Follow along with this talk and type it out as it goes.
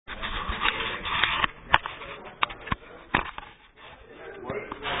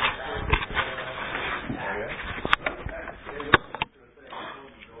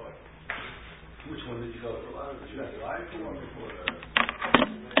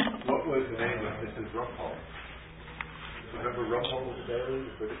was the name of Mrs. Rumpole? Remember Rumpole was Bailey?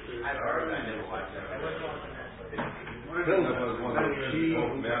 I've heard that. I never watched that. Hilda was one of she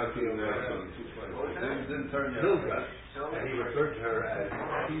didn't turn Hilda, and he referred to her as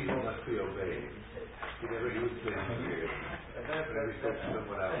she who must be obeyed. He never used the weird. Whenever he said to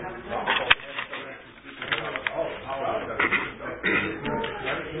someone else.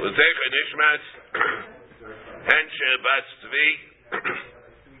 L'techa nishmas Henshe Bas Tzvi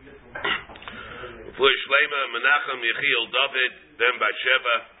Flush Shlema Menachem Yechiel David Ben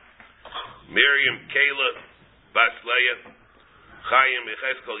Basheva Miriam Kayla Bas Leah Chaim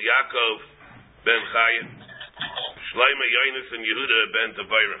Yecheskel Yaakov Ben Chaim Shlema Yonis and Yehuda Ben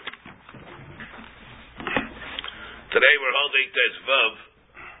Tavira. Today we're holding Tez Vav,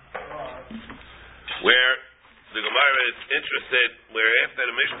 where the Gemara is interested, where after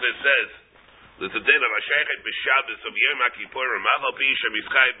the Mishnah says that the din of Ashechet b'Shabbos of Yom HaKippurim Aval Pi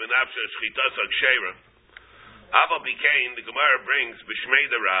Shemischayit B'Nafshe Shchitas HaKshera Aval Pikein, the Gemara brings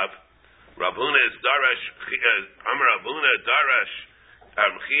B'Shmei the Rav Huna is Darash Amar Rav Huna Darash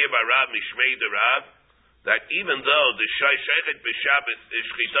Chiyah Barav Mishmei the Rav, that even though the Ashechet b'Shabbos is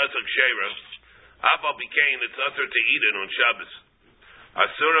Shchitas HaKshera Aval Pikein, it's usher to eat it on Shabbos.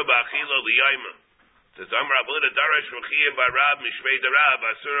 Asura B'Achila L'Yayma. Says Amar Rav Huna Darash Chiyah Barav Mishmei the Rav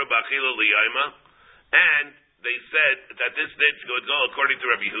Asura B'Achila L'Yayma, and they said that this did would go according to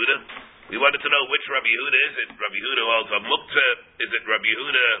Rabbi Yehuda. We wanted to know which Rabbi Yehuda is it. Rabbi Yehuda holds a muktzah. Is it Rabbi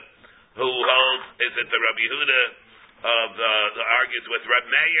Yehuda who holds? Is it the Rabbi Yehuda of the argues with Reb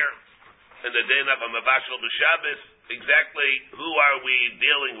Meir and the din of a mavashel b'Shabbos? Exactly who are we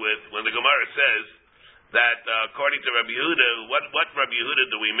dealing with when the Gemara says that according to Rabbi Yehuda, what Rabbi Yehuda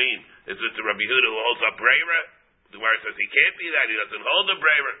do we mean? Is it the Rabbi Yehuda who holds a breira? The Gemara says he can't be that, he doesn't hold a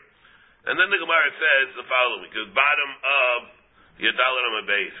breira. And then the Gemara says the following, because bottom of Yadalan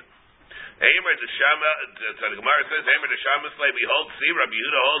Abayz. Eimer de Shama, the Gemara says, Eimer de Shama Slay, behold, see, Rabbi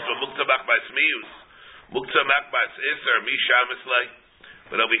Yehuda holds a Muktzah Machbas Mius, Muktzah Machbas Isser, Mi Shama Slay.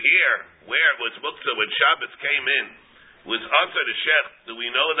 But over here, where it was Muktzah, when Shabbos came in, was answer the Shech, do we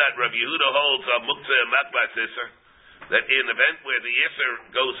know that Rabbi Yehuda holds a Muktzah Machbas Isser? That in an event where the Isser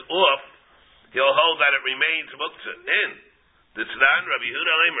goes off, he'll hold that it remains Muktzah. In the Tznan, Rabbi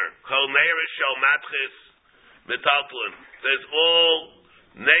Yehuda Eimer, Kol Neiris Shal Matchis Metaltlin. There's all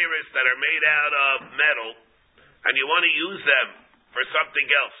Neiris that are made out of metal, and you want to use them for something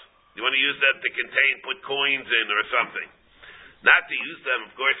else. You want to use them to put coins in or something. Not to use them,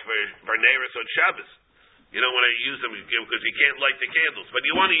 of course, for Neiris on Shabbos. You don't want to use them because you can't light the candles, but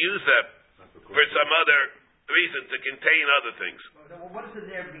you want to use them for some other reason to contain other things. What does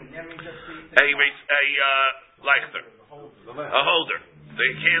the Nair mean? Nair means just a lichter, a holder, the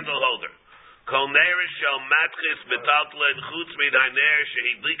candle holder. Kol Neiris shel matchis metaltlen chutz midhaner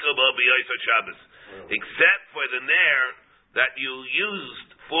shehidliko bo b'yoysa Shabbos, except for the Nair that you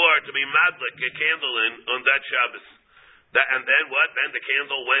used to be madlik a candle in on that Shabbos. And then what? Then the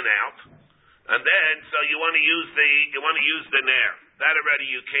candle went out. And then, so you want to use the Nair. That already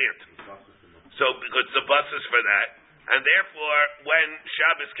you can't. So, because the bus is for that. And therefore, when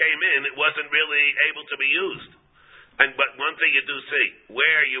Shabbos came in, it wasn't really able to be used. But one thing you do see,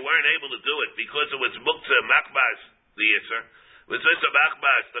 where you weren't able to do it, because it was Muktzah Machbas, the Yisr, was this a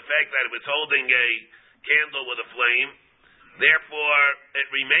Machbas, the fact that it was holding a candle with a flame, therefore, it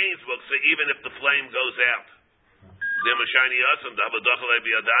remains Muktzah even if the flame goes out.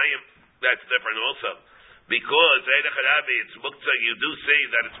 That's different also. Because it's Muktzah, you do say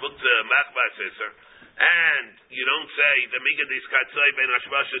that it's Muktzah Machbas Isser, and you don't say the Migad Iskatzai Ben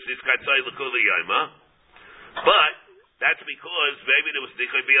Hashmashas Iskatzai L'Kuli Yoma, but that's because maybe there was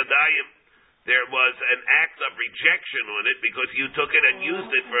Dichai B'Yadayim. There was an act of rejection on it because you took it and used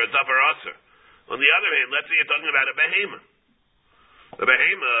it for a Davar Aser. On the other hand, let's say you're talking about a Behema. The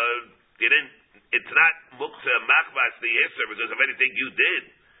Behema, it's not Muktzah Machbas the Isser because of anything you did.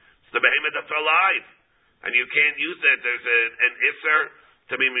 It's the Behema that's alive. And you can't use that. There's an Isser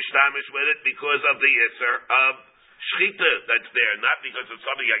to be mishtamish with it because of the Isser of Shchita that's there, not because of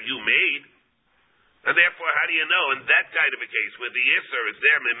something that you made. And therefore, how do you know in that kind of a case where the Isser is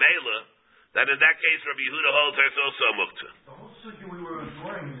there, Memela, that in that case Rabbi Yehuda holds there's also a Muktzah? The whole sugya we were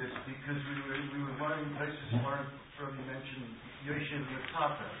ignoring this because we were learning places where you mentioned Yoshev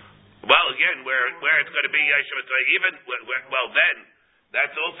Yotata. Well, again, where it's going to be Yoshev Yotata, even, then,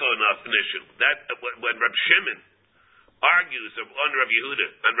 that's also an issue. That when Reb Shimon argues on Rabbi Yehuda,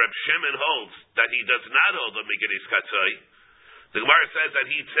 and Reb Shimon holds that he does not hold a Migad Iskatzai, the Gemara says that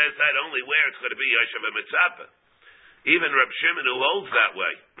he says that only where it's going to be Yoshev Mitzapah. Even Reb Shimon who holds that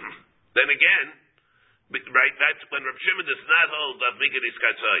way. Then again, right, that's when Reb Shimon does not hold of Migad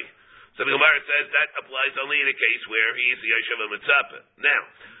Iskatzai. So the Gemara says that applies only in a case where he is the Yoshev Mitzapa. Now,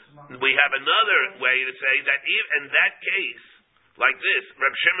 we have another way to say that even in that case, like this,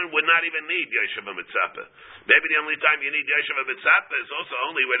 Reb Shimon would not even need Yoshev Mitzapa. Maybe the only time you need Yoshev Mitzapa is also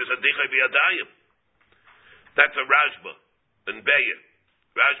only when there's a Dichai B'Yadayim. That's a Rashba and Beya.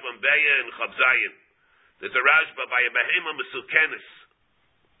 Rashba and Beya and Chavzayin. There's a Rashba by a Behema Mesukenis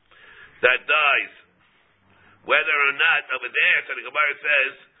that dies. Whether or not over there, so the Gemara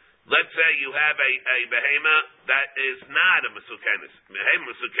says, let's say you have a behema that is not a Mesukenis. Behema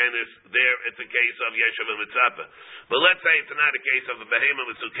Mesukenis, there it's a case of Yeshiv and Mitzapa. But let's say it's not a case of a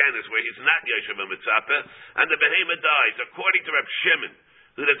behema Mesukenis where he's not Yeshiv and Mitzapa, and the behema dies. According to Reb Shimon,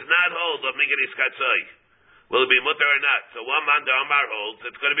 who does not hold of Migdis Katzai, will it be mutter or not? So one man, the Amar holds,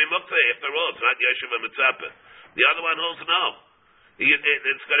 it's going to be mutter. After all, it's not Yeshiv and Mitzapa. The other one holds no.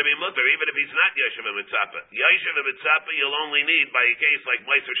 It's going to be mutter, even if he's not Yeshiv and Mitzapa. Yeshiv and Mitzapa you'll only need by a case like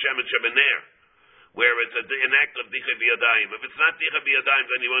Meiser Shem and Shebener, where it's an act of Dicha B'Yadayim. If it's not Dicha B'Yadayim,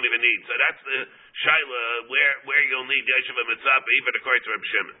 then you won't even need. So that's the Shaila where you'll need Yeshiv and Mitzapa, even according to Reb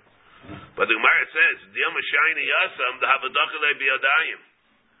Shimon. But the Gemara says, Diyam Shayni Yasam, the Havadachale B'Yadayim.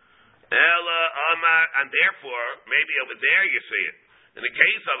 Ela Amar, and therefore, maybe over there you see it. In the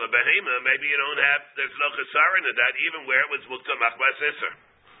case of a behema, maybe you don't have, there's no chesaron in that, even where it was mukta machbas iser.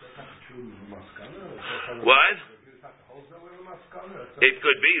 What? It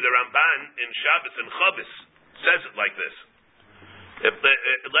could be the Ramban in Shabbos and Chavis says it like this. If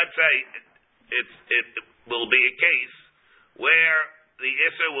let's say it will be a case where the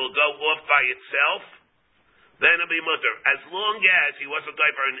iser will go off by itself, then it'll be mutter, as long as he wasn't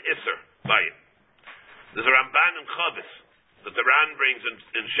type for an iser by it. There's a Ramban in Chavis that the Ran brings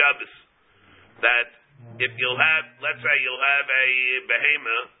in Shabbos, that if you'll have, let's say you'll have a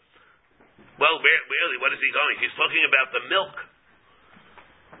behema, well, really, what is he going? He's talking about the milk.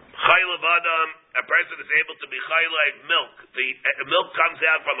 Chayil of Adam, a person is able to be chayil of milk. The milk comes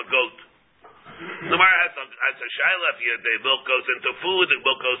out from a goat. The Gemara has a shayla, if the milk goes into food, the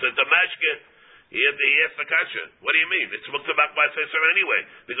milk goes into mashke, he asks the kasha. What do you mean? It's muktabak by Sisser anyway.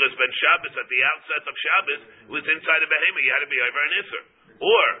 Because when Shabbos, at the outset of Shabbos, it was inside a behema, you had to be over an Isser.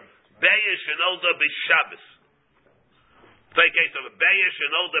 Or, Beyesh and Olda b'Shabbos. It's a case of a Beyesh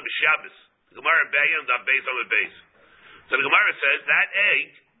and Olda b'Shabbos. The Gemara Beyesh and the Beis on the base. So the Gemara says that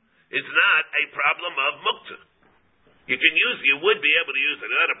egg is not a problem of mukta. You would be able to use it.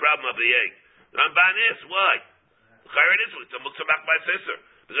 It's not a problem of the egg. The Ramban is, why? It's a muktabak by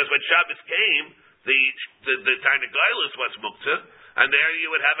Sisser. Because when Shabbos came, the Tarnagoylus was muktzah, and there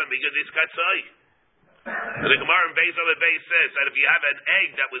you would have a Migdis Katzai. The Gemara in Beis on the base says that if you have an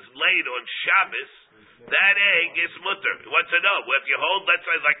egg that was laid on Shabbos, that egg is mutter. What's it know? Well, if you hold, let's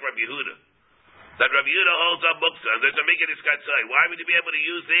say like Rabbi Yehuda, that Rabbi Yehuda holds up muktzah, and there's a Migdis Katzai, why would you be able to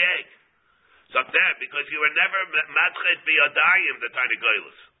use the egg? So that, because you were never matchet b'yadayim, the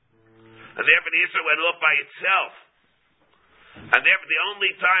Tarnagoylus. And therefore the Yisra went off by itself. And therefore, the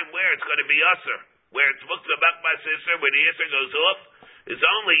only time where it's going to be usher, where it's muktzah bakbas isser, where the isser goes off, is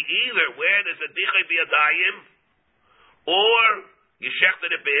only either where there's a dichai b'yadayim, or you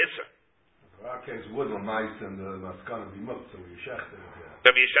shechted it b'isser. Okay, it's wood on mice and the maskana be muktzah, where you shechted it.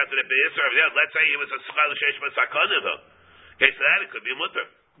 If you shechted it b'isser, let's say he was a schal shesh masakana though. Okay, so that it could be mutter.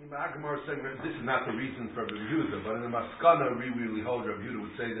 Agmar is saying that this is not the reason for Rabbi Yehuda, but in the maskana, we really hold Rabbi Yehuda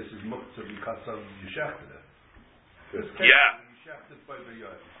would say this is muktzah because of you shechted it. Yeah.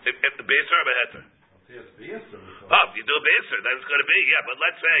 If the Beiser or Beheter? If you do a Beiser, then it's going to be, yeah. But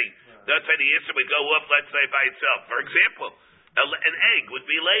let's say the Yisr would go up, let's say, by itself. For example, an egg would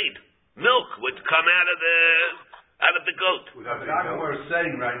be laid. Milk would come out of the goat. What we're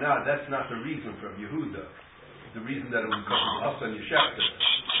saying right now, that's not the reason for Yehuda. The reason that it would come to us and Yeshachta.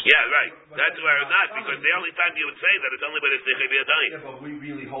 Yeah, right. That's where it's not, because the only time you would say that is only when it's Dichei B'Yadayim. Yeah, but we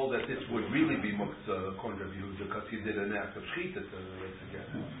really hold that this would really be Muktzah according to Yehuda, because he did an act of Shechita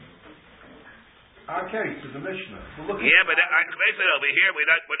again. Our case is a Mishnah. Yeah, but basically over here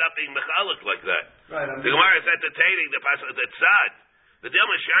we're not being mechalik like that. Right. The Gemara is entertaining the pasuk the tzad. The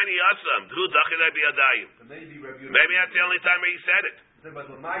Dilma shiny asam. Who Dichei B'Yadayim? Maybe that's the only time where he said it. But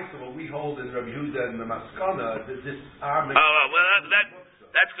the Maisa, what we hold in Rabbi Yehuda and the Maskana, this our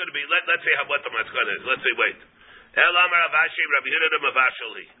that's going to be. Let's see what the Maskana is. Let's see. Wait. El Amar Avashi Rabbi Yehuda the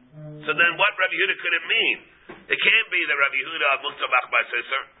Mavashali. So then, what Rabbi Yehuda could it mean? It can't be the Rabbi Yehuda of Muktzah by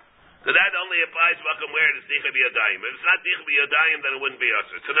Sisser. So that only applies to where it is Dichei B'Yadayim. If it's not Dichei B'Yadayim, then it wouldn't be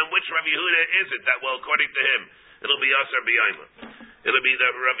Aser. So then, which Rabbi Yehuda is it that, well, according to him, it'll be Aser B'Yayma? It'll be the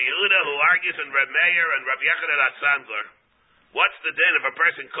Rabbi Yehuda who argues in Reb Meir and Rabbi Yechanan Atzandler. What's the din if a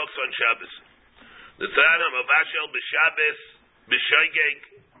person cooks on Shabbos? The Tzadam Avashel b'Shabbos b'Shoigeg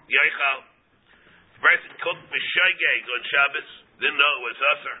Yoichal. The person cooked b'shoigeg on Shabbos, didn't know it was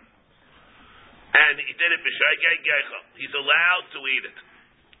usher. And he did it b'shoigeg yoichal. He's allowed to eat it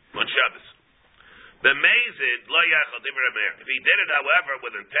on Shabbos. B'mezid lo yoichal divrei Reb Meir. If he did it, however,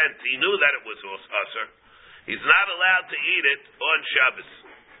 with intent, he knew that it was usher, he's not allowed to eat it on Shabbos.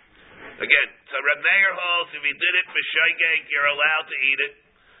 Again, so Reb Meir holds if he did it b'shoigeg, you're allowed to eat it.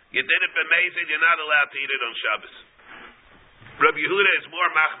 You did it b'mezid, you're not allowed to eat it on Shabbos. Rabbi Yehuda is more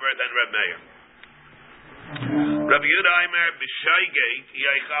machmer than Reb Meir. Rabbi Yehuda Aimer b'shoigeg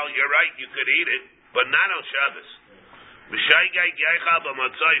yoichal. You're right, you could eat it, but not on Shabbos. B'shoigeg yoichal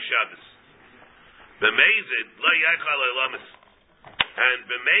b'motzai Shabbos. B'mezid lo yoichal olamis. And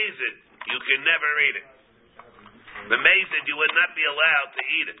b'mezid you can never eat it. B'mezid you would not be allowed to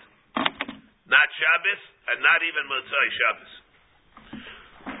eat it. Not Shabbos and not even motzai Shabbos.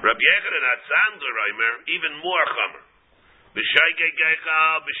 Rabbi Yehuda Atzandler Aimer even more chomer. B'shoigeg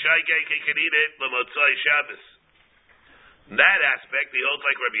yoichal, b'shoigeg he could eat it b'motzai Shabbos. In that aspect, he holds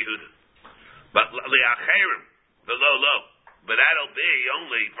like Rabbi Yehuda. But li'acherim, the lo, but that'll be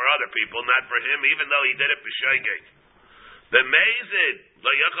only for other people, not for him, even though he did it b'shoigeg. B'mezid,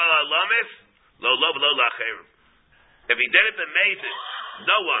 lo yochal alamis, lo la'acherim. If he did it b'mezid,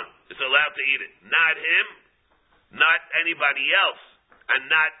 no one is allowed to eat it. Not him, not anybody else, and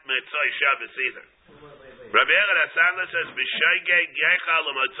not Motzai Shabbos either. Rabbi Yehuda Sandler says, b'shoigeg yochal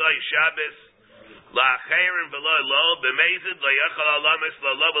l'motzai Shabbos, la'acherim v'lo lo, b'mezid lo yochal alamis,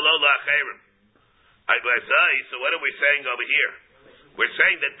 lo la'acherim. So what are we saying over here? We're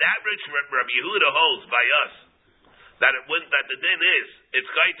saying that which Rabbi Yehuda holds by us, that the din is,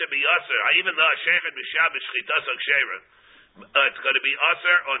 it's going to be usher, even though shechet b'Shabbos shchitas akshera, it's going to be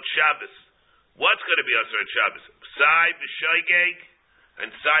usher on Shabbos. What's going to be usher on Shabbos? Sai b'shoigeg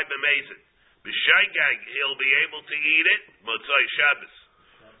and sai b'mezid. B'shoigeg, he'll be able to eat it, motzai Shabbos.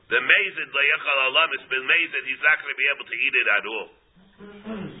 B'mezid lo yochal alamis, b'mezid he's not going to be able to eat it at all.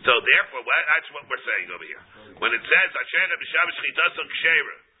 So therefore, that's what we're saying over here. When it says Asheret b'Shabbos Chitas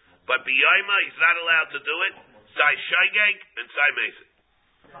Kshera, but b'Yoma he's not allowed to do it. Sai Shaygeg and Sai Mezid.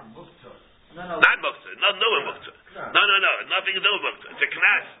 Not Muktzah. Not new Muktzah. No. Nothing to do with Muktzah. It's a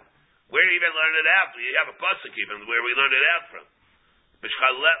knas. Where you even learn it out? We have a pasuk even where we learn it out from.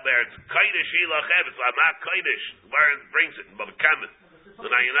 Where it's Kodesh Ilachem, it's Lamak Kodesh. Where it brings it. B'Kamen.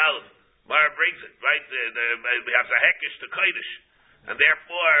 Where it brings it. Right? We have to hekish to Kodesh. And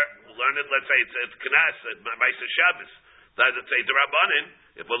therefore, learn it, let's say it's Knas, Maisa Shabbos. Does it say D'Rabbanan?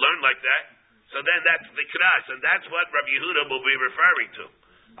 If we learn like that, so then that's the Knas, and that's what Rabbi Yehuda will be referring to.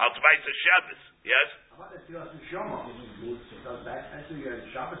 Al Maisa Shabbos, yes?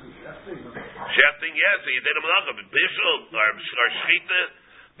 Shefting, yes, so you did a malacha. But Bishul, or Shchita,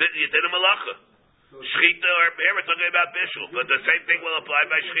 you did a malacha. Shchita, or here we're talking about Bishul, but the same thing will apply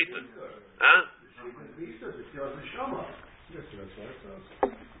by Shchita. Huh?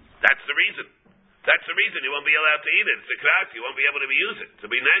 That's the reason. That's the reason you won't be allowed to eat it. It's a kras. You won't be able to use it. To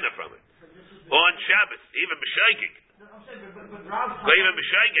be nana from it. On Shabbos, even b'shoigeg. Even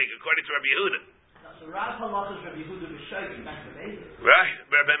b'shoigeg, according to Rabbi Yehuda. So Rav halacha is Rabbi Yehuda b'shoigeg. That's amazing. Right.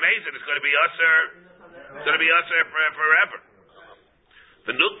 Rabbi Mezid is going to be usher. It's going to be usher forever.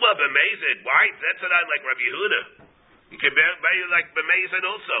 The nukba b'mezid. Why? That's what I like Rabbi Yehuda. You can be like b'mezid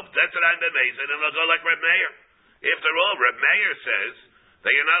also. That's what I'm b'mezid, and I'll go like Reb Meir. After all, Reb Meir says that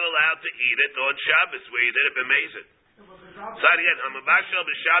you're not allowed to eat it on Shabbos, where you did it b'mezid. So again, Hamabashel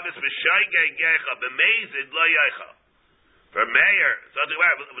b'Shabbos b'shoigeg yecha b'mezid lo yecha. For Meir, something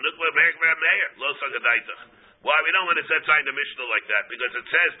about Meir, lo sagadaitach. Why we don't want to set sign the Mishnah like that? Because it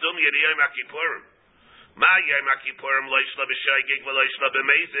says Dum Yed Yom HaKippurim. Ma Yom HaKippurim lo yishla b'shoigeg v'lo yishla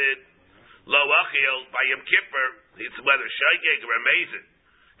b'mezid lo achil by Yom Kippur. It's whether shoigeg or mezid.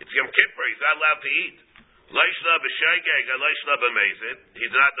 It's Yom Kippur. He's not allowed to eat. Loishla b'shoigeg and loishla b'mezid. He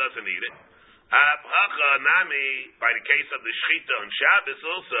doesn't eat it. Hacha nami, by the case of the shchita on Shabbos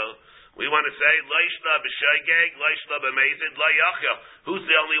also, we want to say loishla b'shoigeg, loishla b'mezid, lo yachil. Who's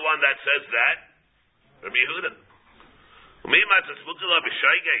the only one that says that? Rabbi Yehuda. So if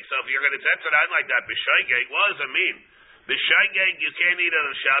you're going to test it out like that, b'shoigeg, what does it mean? B'shoigeg you can't eat it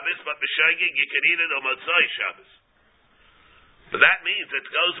on Shabbos, but b'shoigeg you can eat it on Motzai Shabbos. But that means it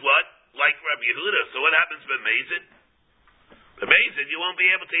goes what? Like Rabbi Yehuda. So what happens with Mezid? The Mezid, you won't be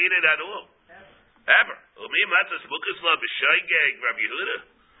able to eat it at all. Ever.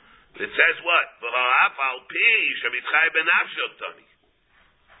 It says what?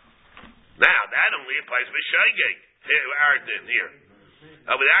 Now, that only applies with Shoigeg. Here.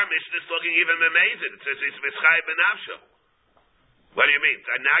 With our mission, it's looking even with Mezid. It says it's Mischai benafsho. What do you mean?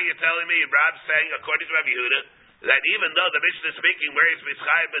 And now you're telling me, Rab's saying, according to Rabbi Yehuda, that even though the Mishnah is speaking where he's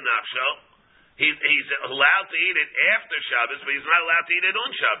Mischai B'nafsho, he's allowed to eat it after Shabbos, but he's not allowed to eat it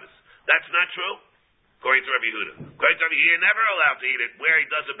on Shabbos. That's not true, according to Rabbi Yehuda. According to Rabbi Yehuda, you're never allowed to eat it where he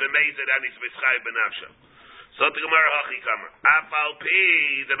doesn't b'meiz it and he's Mischai B'nafsho. So the Gemara Hachi Kamar, Afal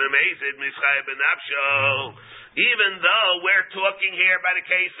Pi, the b'meiz it Mischai B'nafsho, even though we're talking here about a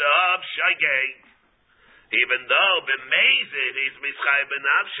case of Shaygeg, even though b'meiz it is Mischai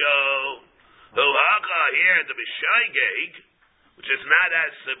B'nafsho, who haka here the b'shaygeg, which is not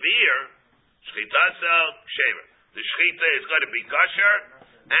as severe, shchitasa shever. The shchita is going to be kosher,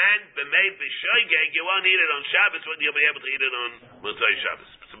 and b'mei b'shaygeg, you won't eat it on Shabbos, when you'll be able to eat it on Motzei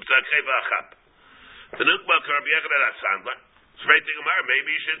Shabbos. Tanukba Rabbi Yechanan HaSandler. Straight to Gemara,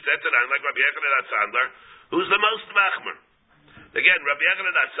 maybe you should set it on like Rabbi Yechanan HaSandler, who's the most machmer. Again, Rabbi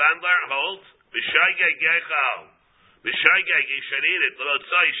Yechanan HaSandler holds b'shaygeg yechal. B'shaygeg, you should eat it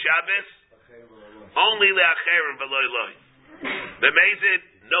l'Motzei Shabbos. Only le'acherim v'loy loy.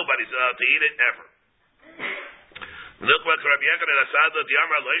 B'meizid, nobody's allowed to eat it ever. Nukva Rabbi Yechanan HaSandler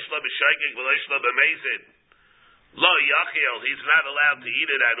d'Yamar lo yishla b'shaygeg v'lo yishla b'meizid. Lo yachil, he's not allowed to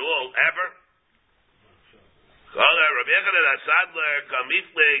eat it at all ever. Rabbi Yechanan HaSandler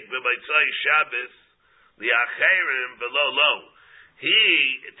kamiflig b'motzei Shabbos le'acherim v'lo lo. He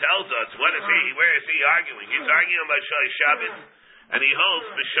tells us where is he arguing? He's arguing on Motzei Shabbos. And he holds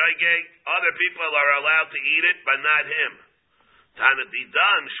b'shaygeg, other people are allowed to eat it, but not him. Tana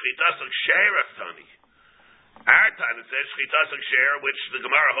didan shchitasuk sheirach tani. Our Tana says shchitasuk sheir, which the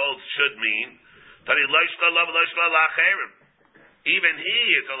Gemara holds should mean tani loishla lav loishla lacherim. Even he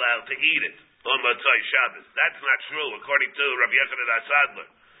is allowed to eat it on Motzei Shabbos. That's not true, according to Rabbi Yechanan HaSandler.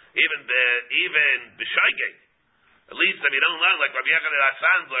 Even b'shaygeg. At least if you don't learn like Rabbi Yechanan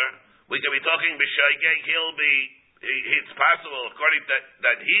HaSandler, we can be talking b'shaygeg. It's possible, according to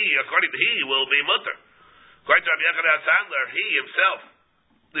he will be mutter. According to Rabbi Yechanan HaSandler, he himself,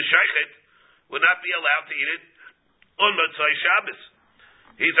 the shaychet, would not be allowed to eat it on Motzei Shabbos.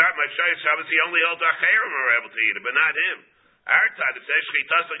 He's our Motzei Shabbos. He only holds acherim are able to eat it, but not him. Our time it says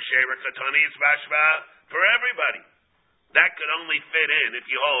shchitasuk shever katani is mashva for everybody. That could only fit in if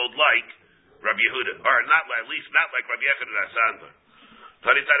you hold like Rabbi Yehuda, or at least not like Rabbi Yechanan HaSandler.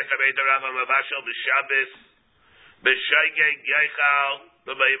 Tani tzaddik habeiter Rav Mavashel b'Shabbos. B'shaygeg yaichal,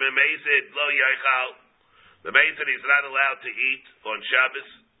 b'meizid lo yaichal. The meizid he's not allowed to eat on Shabbos.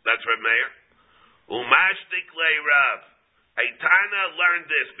 That's Reb Meir. Umashtik lei Rav. A Tana learned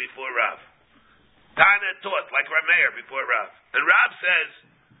this before Rav. Tana taught like Reb Meir before Rav. And Rav says,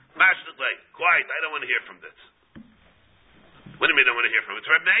 Mashtik lei, quiet, I don't want to hear from this. What do you mean I don't want to hear from it?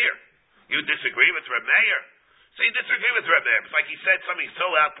 It's Reb Meir. You disagree with Reb Meir? So you disagree with Reb Meir. It's like he said something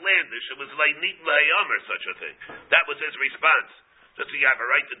so outlandish, it was like neat layom or such a thing. That was his response. Just so you have a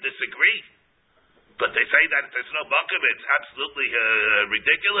right to disagree. But they say that if there's no bakum, it's absolutely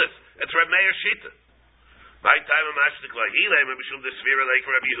ridiculous. It's Reb Meir Shita. My time of Mashtik like Elay, Mishum the Sphira like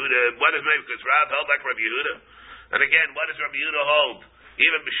Rabbi Yehuda. What is Meir? Because Rav held like Rabbi Yehuda. And again, what does Rabbi Yehuda hold?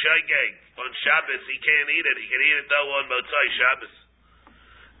 Even b'shaygeg on Shabbos, he can't eat it. He can eat it though on Motzei Shabbos.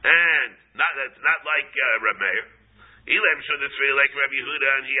 And it's not like Reb Meir. Elam should it's really like Rabbi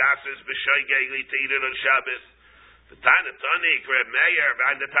Yehuda, and he asks b'shaygeg to eat it on Shabbos. The Tana Tanik Reb Meir,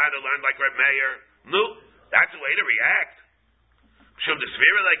 and the Tana learned like Reb Meir. No, that's the way to react. Should the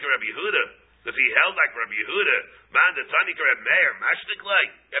Sphira like Rabbi Yehuda, because he held like Rabbi Yehuda. Man the Tanik Reb Meir, mashtik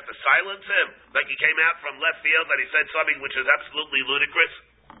like. You have to silence him, like he came out from left field that he said something which is absolutely ludicrous.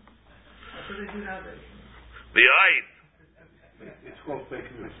 That's what they do nowadays. Behind. It's called fake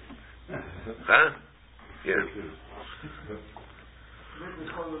news. Huh? Yeah. It's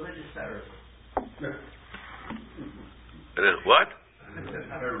called religious terrorism. What?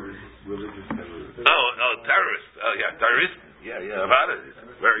 Terrorism. Religious terrorism. Oh, terrorist. Oh, yeah, terrorist. Yeah, about it.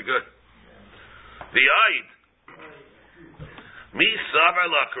 Very good. The Eid. Mi savar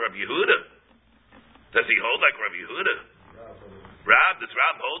like Rabbi Yehuda. Does he hold like Rabbi Yehuda? Does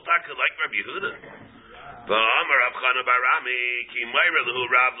Rab hold like Rabbi Yehuda? V'amar Rav Chana Barami ki mayra lehu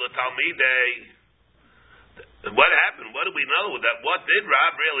Rav l'talmidei. What happened? What do we know? What did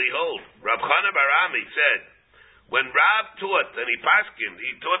Rav really hold? Rav Chana Barami said, when Rav taught and he paskined,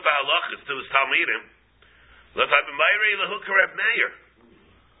 he taught the halachas to his talmidim. L'tav mayra lehu Reb Meir.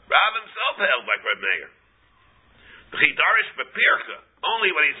 Rav himself held like Reb Meir. Chidarish bepircha, only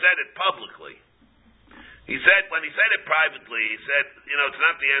when he said it publicly. He said, when he said it privately, he said, it's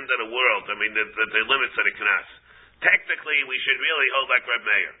not the end of the world. I mean, the limits of the knas. Technically, we should really hold like Reb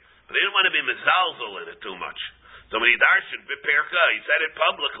Meir. But he didn't want to be mezalzel in it too much. So when he darshan b'perka, he said it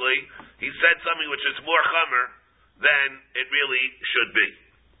publicly, he said something which is more chomer than it really should be.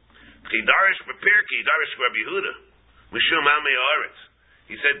 Chidarish Bepirki, Darish Rabbi Yehuda, Mishum Amei Haaretz.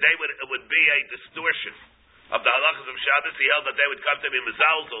 He said it would be a distortion of the halachas of Shabbos. He held that they would come to be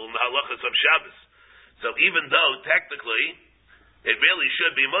mezalzel in the halachas of Shabbos. So even though technically it really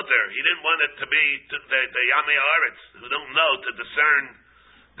should be mutter, he didn't want it to be the Amei Haaretz who don't know to discern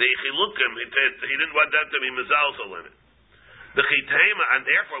the chilukim. He didn't want them to be mezalzel in it. The chitema, and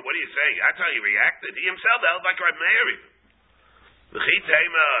therefore, what are you saying? That's how he reacted. He himself held like Rabbi Meir. The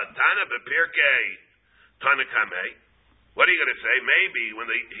chitema tana bepirkei tana kamei. What are you going to say? Maybe when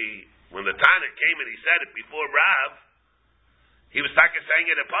the tana came and he said it before Rav, he was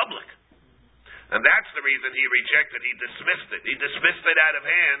saying it in public, and that's the reason he rejected. He dismissed it. He dismissed it out of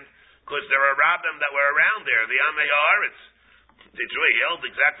hand because there were rabbim that were around there. The Amei Haaretz. He held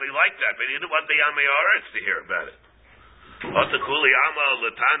exactly like that, but he didn't want the Amei Haaretz to hear about it. Otakuli Amal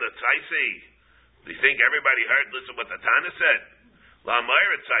Latana Tzaisi. Do you think everybody heard? Listen what the Tana said. La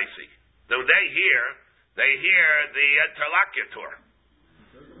Meir Tzaisi. When they hear the Interlocutor,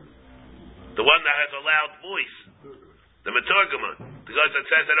 the one that has a loud voice, the Meturgaman, because it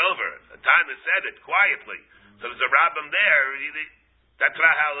says it over. The Tana said it quietly, so there's a rabbim there. That's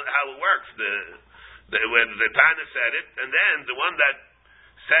not how it works. When the Tana said it, and then the one that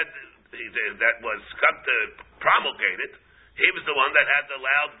said that was come to promulgate it, he was the one that had the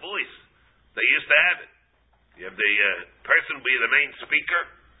loud voice. They used to have it. You have the person be the main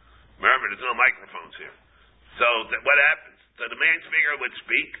speaker. Remember, there's no microphones here. So what happens? So the main speaker would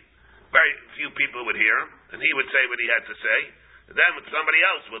speak. Very few people would hear him, and he would say what he had to say. And then somebody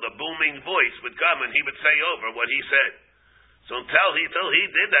else with a booming voice would come, and he would say over what he said. So until he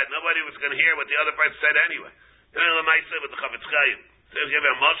did that, nobody was going to hear what the other person said anyway. You know, the might say with the Chavetz Chaim. So he gave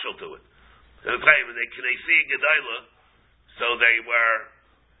a mushal to it. And they see Gedaila. So there were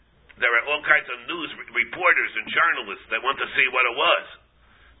all kinds of news reporters and journalists that want to see what it was.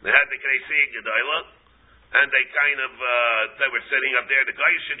 They had the Knesset Gedaila, and they kind of they were sitting up there, the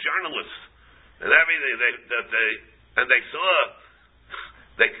Goyish journalists, and everything. They saw.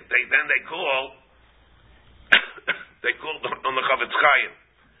 They called. They called on the Chavetz Chaim.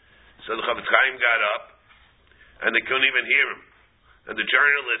 So the Chavetz Chaim got up, and they couldn't even hear him. And the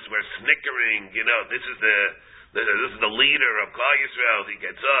journalists were snickering. You know, this is the leader of Klal Yisrael. He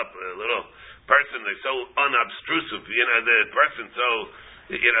gets up, a little person. They're so unobtrusive. You know, the person so.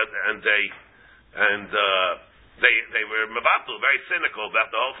 You know, and they were mevatel, very cynical about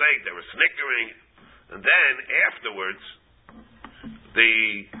the whole thing. They were snickering, and then afterwards,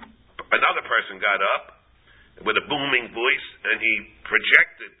 another person got up with a booming voice, and he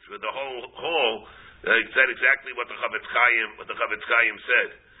projected through the whole hall. He said exactly what the Chavetz Chaim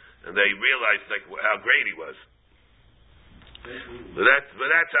said, and they realized like how great he was. But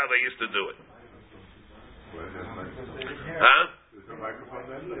that's how they used to do it. Huh? I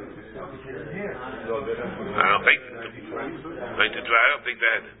don't think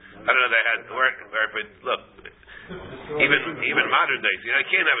they had. I don't know. They had. But look, even modern days, you know, you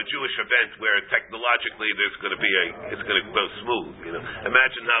can't have a Jewish event where technologically it's going to go smooth. You know,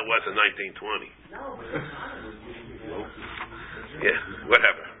 imagine how it was in 1920. Yeah,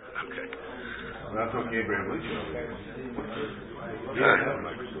 whatever. Okay. That's okay, Abraham Lincoln.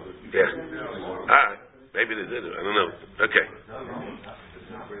 Yeah. All right. Maybe they did it. I don't know. Okay.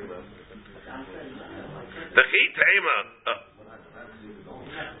 The Chitema.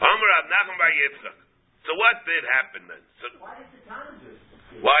 Amar Rav Nachman bar Yitzchak. So what did happen then? Why did the Tana just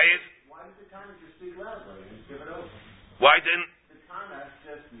speak? Why did the Tana just speak loudly and give it over? Why didn't the Tana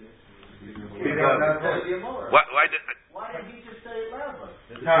just Why did he just say it loudly?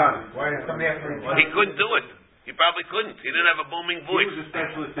 Why did somebody have to? He couldn't do it. He probably couldn't. He didn't have a booming voice. He was a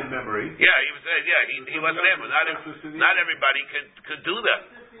specialist in memory. Yeah, he was. He wasn't able. Not everybody could do that.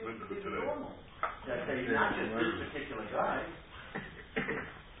 Not just this particular guy.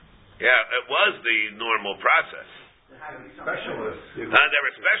 Yeah, it was the normal process. Specialists. There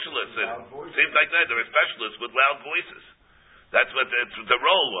were specialists. It seems like that. There were specialists with loud voices. That's what the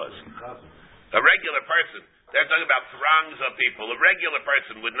role was. A regular person. They're talking about throngs of people. A regular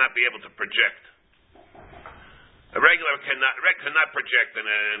person would not be able to project. A regular cannot project in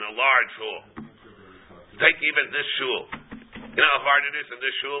a large hall. Take even this shul. You know how hard it is in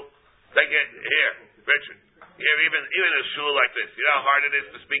this shul? Take it here, Richard. Here, even a shul like this. You know how hard it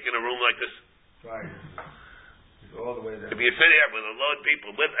is to speak in a room like this? Right. All the way there. If you sit here with a load of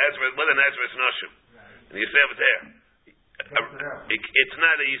people, with an Ezra's Noshim, and you sit over there, it's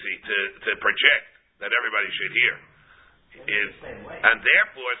not easy to project that everybody should hear. And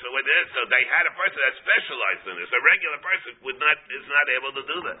therefore, so they had a person that specialized in this. A regular person is not able to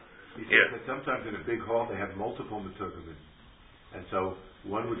do that. He says that sometimes in a big hall they have multiple meturgamim, and so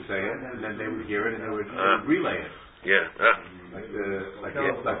one would say it, and then they would hear it, and they would relay it. Like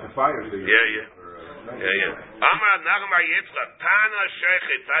the fire. Amar Nachmar Yitzchak Tana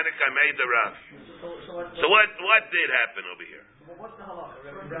Shechet Tadek the Rav. So what did happen over here? What's the halacha?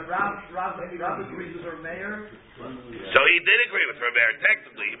 Rav agrees with her mayor. So he did agree with her mayor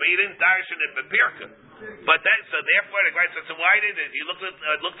technically, but he didn't darshan it bepirka. But so therefore the guy said, so why did it? He looked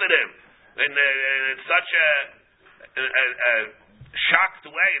at him in such a shocked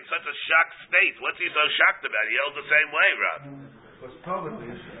way, in such a shocked state. What's he so shocked about? He held the same way, Rav.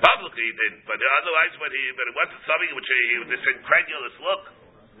 Publicly he didn't, but otherwise, but it wasn't something which he with this incredulous look.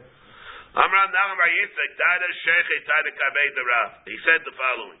 Amram Nachmar Yitzchak Tada Shechet Tada Kabei the Rav. He said the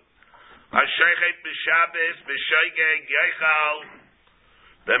following: Shechet b'Shabbos b'Shoigeg Yeichal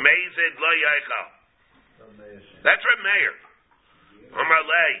b'Meizid Lo Yeichal. That's Reb Meir. Amar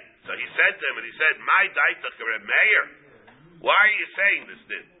Lei. So he said to him, and he said, "My daitach Reb Meir. Why are you saying this?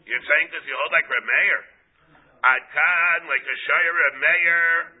 Then you're saying this? You hold like Reb Meir." Adkan, like a Shire of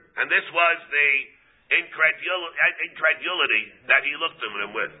Meir, and this was the incredulity that he looked at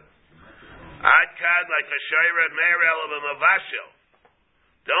him with. Adkan, like a Shire of Meir, El Mavashil.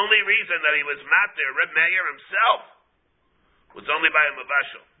 The only reason that he was matir Reb Meir himself was only by a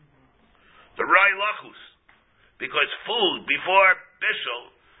Mavashil. The Roy Lachus, because food before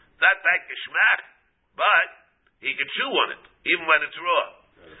Bishul, that geschmack, but he could chew on it, even when it's raw.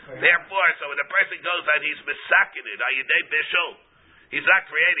 Therefore, so when a person goes and he's misakin it, ayidei bishul, he's not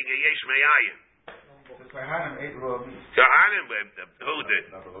creating a yesh me'ayin. Kohanim ate raw meat. Kohanim, who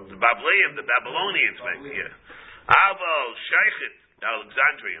did? The Babylonians make it. Aval Sheichet,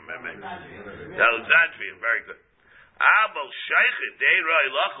 Alexandrian, very good. Aval Sheichet, they roi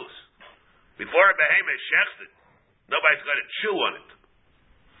lachus. Before a behemoth shechted, nobody's going to chew on it.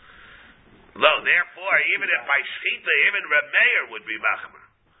 Lo, therefore, even if by shchita, even Reb Meir would be machmer.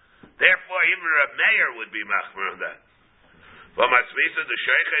 Therefore, even Reb Meir would be machmer on that. Well, Matzvisa, the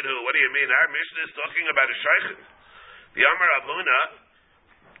Sheichet, who, what do you mean? Our Mishnah is talking about a Sheichet. The Amar Ravuna,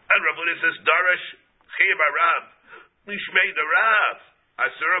 and Ravuna says, Darash Chiv Arav, Mishmei the Rav,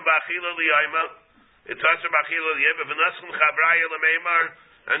 Asura Bachila Liyayma, it's Asura Bachila Liyayma, V'naschum Chabraya L'meimar,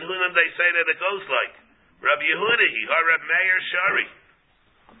 and Hunam they say that it goes like, Rabbi Yehuda, or Reb Meir Shari.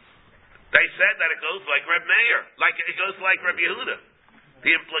 They said that it goes like Reb Meir, like it goes like Reb Yehuda.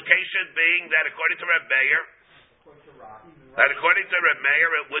 The implication being that according to Reb Meir, it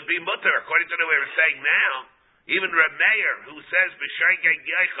would be mutter. According to the way we're saying now, even Reb Meir, who says b'shoigeg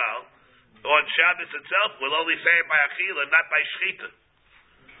yeichal on Shabbos itself, will only say it by achila, not by shchita.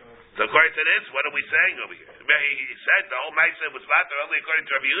 So according to this, what are we saying over here? He said the whole Maisa was matter only according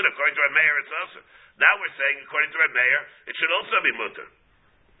to Reb Yehuda. According to Reb Meir, it's also. Now we're saying according to Reb Meir, it should also be mutter.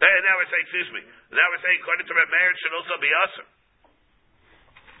 Now we're saying, Now we're saying according to Reb Meir, it should also be usher.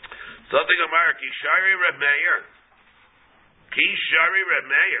 Something Amar Ki Shari Reb Meir. Ki Shari Reb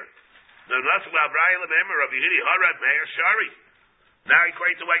Meir. No, nothing about Raya Lememar Rabbi Yehudi Ha Reb Meir Shari. Now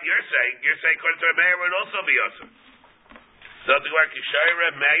according to what you're saying according to Reb Meir would also be usher. Something Amar Ki Shari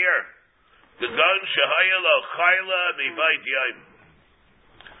Reb Meir. The gun Shahaya Lo Chayla Mivayt Yayim.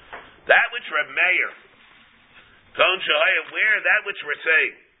 That which Reb Meir. Gon Shahaya, where that which we're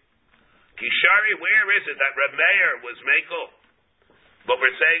saying. Ki Shari, where is it that Reb Meir was Mekel? What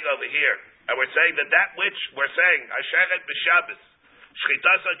we're saying over here, and we're saying that which we're saying, Ashechet b'Shabbos,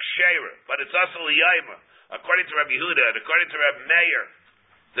 Shchitas Akshera, but it's also Liyayma, according to Rabbi Yehuda, and according to Reb Meir,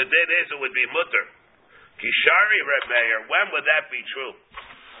 the din is it would be mutter. Kishari Reb Meir, when would that be true?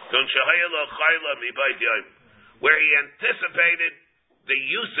 Where he anticipated the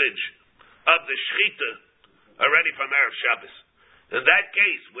usage of the Shchita already from Erev Shabbos. In that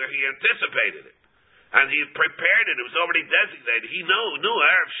case, where he anticipated it, and he prepared it was already designated. He knew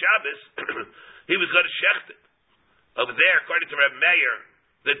Erev Shabbos, he was going to shecht it. Over there, according to Reb Meir,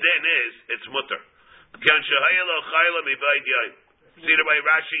 the din is, it's mutter. See the way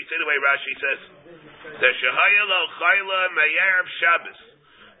Rashi says. The Shahayalo Chayla Me'erev Shabbos.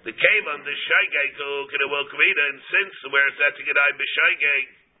 The Kavan, the Shaygeg, who will create, and since where it's at to get I b'Shaygeg,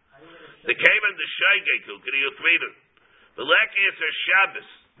 the Kavan, the Shaygeg, who can you create it? The Lek is Shabbos.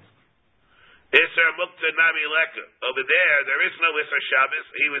 Isser Mukta Nami Leka. Over there is no Isser Shabbos.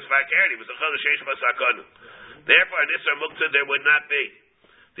 He was Fakir, he was a Chodesh Shesh Masakonu. Therefore, in Isser Mukta there would not be.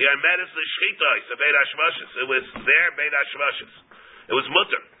 The Ahmed is the Shchitais of Beit HaShmashis. It was there, Beit HaShmashis. It was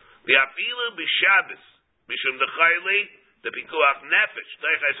Mutter. The Afilu B'Shabbos. Mishum the Chayli, the Pikuach Nefesh,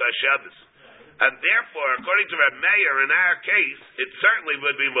 Teichais HaShabbos. And therefore, according to Reb Meir, in our case, it certainly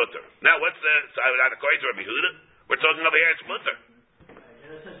would be Mutter. Now, according to Rabbi Yehuda? We're talking over here, it's Mutter.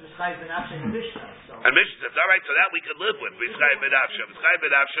 Chai ben Afshe and Mishnah. And Mishnah says, all right, so that we could live with. Chai ben Afshe. Chai ben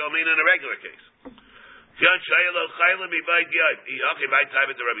Afshe will mean in a regular case. So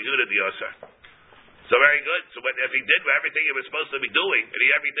very good. So if he did everything he was supposed to be doing, and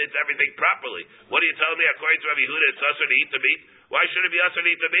he did everything properly, what are you telling me? According to Rabbi Yehuda, it's usher to eat the meat. Why should it be usher to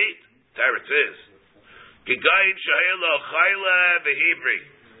eat the meat? Teretz is.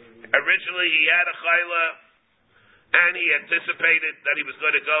 Originally he had a chayla, and he anticipated that he was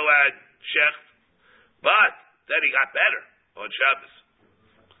going to go at shecht, but then he got better on Shabbos.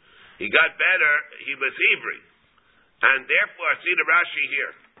 He got better, he was Hebrew. And therefore, see the Rashi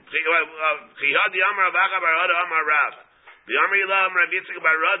here.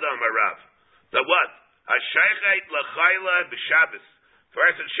 The what? A shaychet l'chayla b'Shabbos.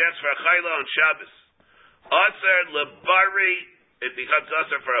 First it shechs for a chayla on Shabbos. Aser lebari, it becomes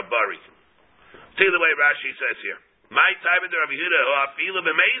aser for a bari. See the way Rashi says here. My time in the Rabbi Yehuda, who afilu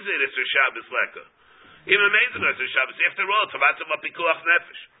b'mezid is for Shabbos leka. Even b'mezid is for Shabbos. After all, it's about some pikuach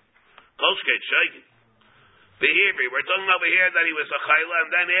nefesh. Kolshkeit shaygin. The Hebrew, we're talking over here that he was a chayla,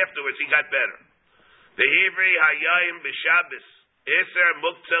 and then afterwards he got better. The Hebrew hayayim b'Shabbos iser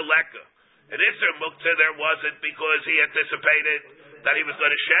mukta leka. And iser mukta there wasn't because he anticipated that he was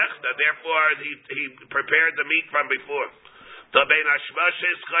going to shecht, and therefore he prepared the meat from before. The bein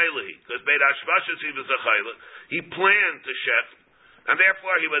hashmashis chayla, because bein hashmashis he was a chayla. He planned to shecht, and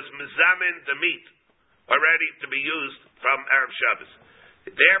therefore he was mizamin the meat already to be used from Erev Shabbos.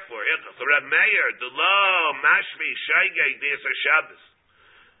 Therefore, Reb Meir, the law mashmi shaygei d'eser Shabbos.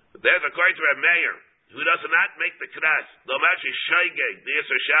 There's according to Reb Meir, who does not make the kras, lo mashmi shaygei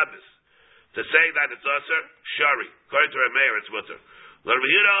d'eser Shabbos, to say that it's aser shari. According to Reb Meir, it's mutter. Lo Reb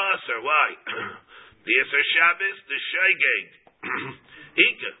Yehuda aser. Why? D'eser Shabbos, the shaygei.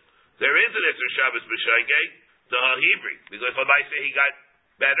 Ika. There is an eser Shabbos b'shaygei, the Hebrew, because Labaisa he got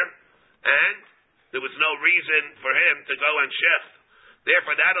better, and there was no reason for him to go and shecht.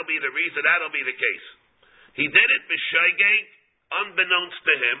 Therefore, that'll be the reason, that'll be the case. He did it b'shaygei, unbeknownst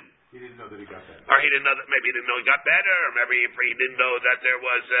to him. He didn't know that he got better. Or he didn't know that, maybe he didn't know he got better, or maybe he didn't know that there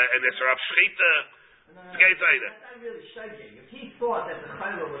was an Isser of Shchita. That's not really shaygei. If he thought that the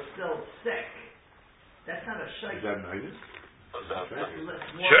chayla was still sick, that's not a shaygei. Is that nice?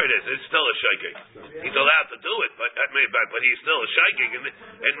 Sure it is. It's still a shaygei. He's allowed to do it, but he's still a shaygei.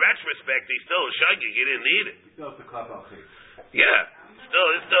 In retrospect, he's still a shaygei. He didn't need it. He still has to clap out. Yeah.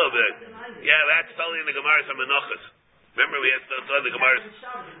 It's still big. Yeah, that's totally in the Gemara some Menachos. Remember we had the Gemara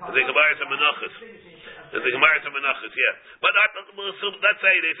of Menachos. The Gemara of Menachos, yeah. But we'll assume, let's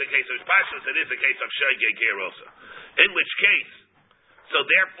say it is a case of Pashas, it is a case of Shaygei here also. In which case, so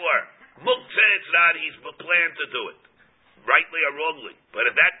therefore, Muktzeh it's not, he's planned to do it. Rightly or wrongly. But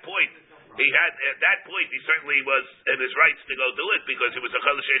at that point, he certainly was in his rights to go do it because he was a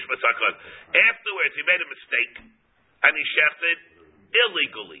Chalashesh Masakon. Afterwards, he made a mistake, and he shechted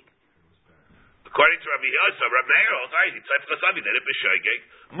illegally. According to Rabbi Yosef, Rabbi Meir, he did it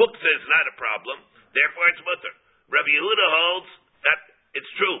b'shaygei. Muktzeh is not a problem, therefore it's mutter. Rabbi Yehuda holds that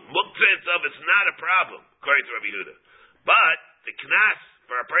it's true. Muktzeh itself is not a problem, according to Rabbi Yehuda. But the knas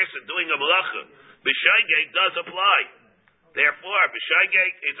for a person doing a malacha b'shaygei does apply. Therefore,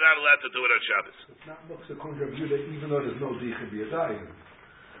 b'shaygei is not allowed to do it on Shabbos. It's not muktzeh according to Rabbi Yehuda, even though there's no dicha b'yadayim.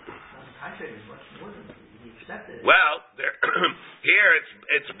 Well, here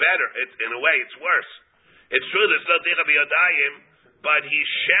it's better. It's in a way it's worse. It's true there's no dicha b'yadayim, but he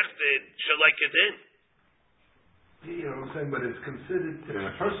shechted shalakedin. You know what I'm saying? But it's considered if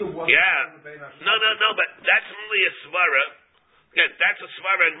a person was no, but that's only a svara. Yeah, that's a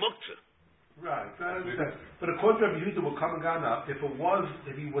svara in muktzah. Right, I understand. But according to Rabbi Yehuda, will come and gone up. If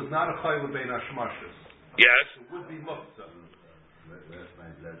he was not a chayla bein hashmashos, yes, it would be muktzah.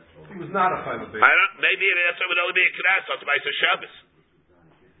 He was not a chayla bein. Maybe it would only be a knas on Tzmaisa Shabbos.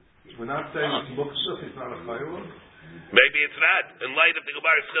 We're not saying it's muktzah. It's not a chayla. Maybe it's not. In light of the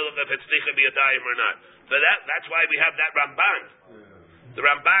Gemara Schilum, if it's dicha b'yadayim or not. So that's why we have that Ramban. Yeah. The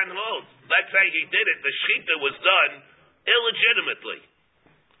Ramban holds. Let's say he did it. The shechita was done illegitimately.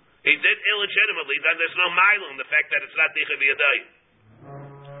 He did illegitimately. Then there's no mile in the fact that it's not dicha b'yadayim.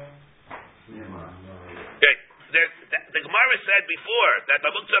 Okay. The Gemara said before that the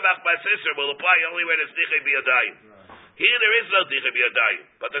Muktzah B'Achbas Isser will apply only when it's dicha b'yadayim. Here there is no dicha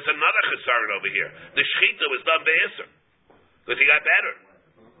b'yadayim, but there's another chesaron over here. The shechita was done b'Isser because he got better.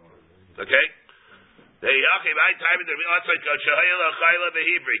 Okay. The Yachim I time in the outside called Shahayla Chayla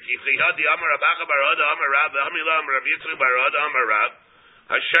Behibri. Kifihad the Amar Abacha Barada Amar Rab Hamila Amar Rav Yitzchak Barada Amar Rab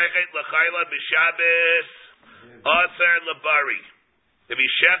Hashaychet L'Chayla B'Shabbos Aser L'Bari. If he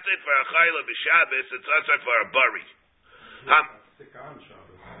shefted for a Chayla B'Shabbos, it's Aser for a Bari.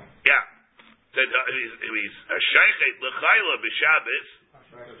 Yeah. Said he's a sheikhet l'chayla b'Shabbos.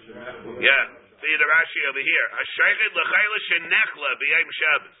 Yeah. See the Rashi over here. A sheikhet l'chayla shenechla b'yom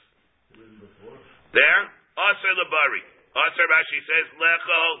Shabbos. There. Aser l'bari. Aser Rashi says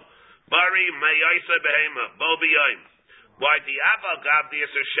lecho bari meyaisa behema bo b'yom. Why the aval gav the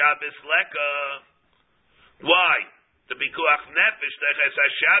Aser Shabbos leka? Why the bikuach nefesh leches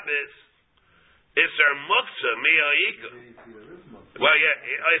Shabbos Aser muktzah mi'ayika. Well, yeah,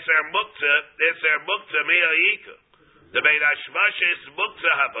 Iser mukta me'ayika. The Beit Hashmashis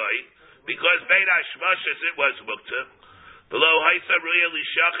mukta habai, because Beit Hashmashis it was mukta. Below Haisa Ruya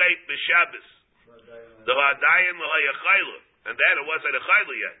Lishachet b'Shabbos. The Hadayin l'Hayachayla, and then it wasn't a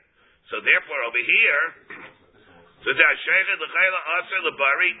chayla yet. So therefore, over here, so that Sheikhet l'Chayla Aser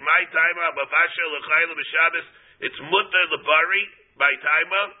l'Bari, my timer Abavasha l'Chayla b'Shabbos. It's muta l'Bari by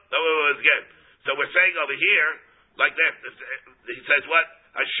timer. That was again. So we're saying over here. Like that, he says what?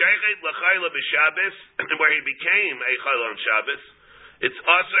 A sheikhet l'chayla b'Shabbos, where he became a chayla on Shabbos. It's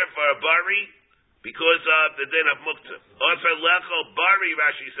aser for a bari because of the din of mukta. Aser lecho bari,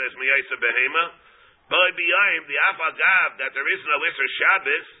 Rashi says miyaisa behema. B'lei b'yayim the afagav that there is no iser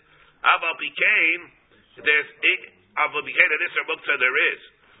Shabbos. Aval became an iser mukta there is.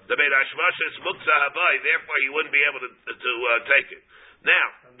 The Beit Hashmashis mukta havai. Therefore, he wouldn't be able to take it.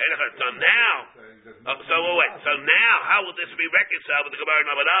 Now, so now, how will this be reconciled with the Gemara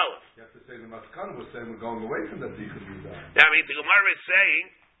Navad Aleph? You have to say the Maskana was saying we're going away from that Dichud Yudayim. I mean, the Gemara is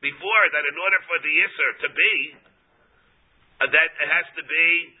saying before that in order for the Yisr to be, that it has to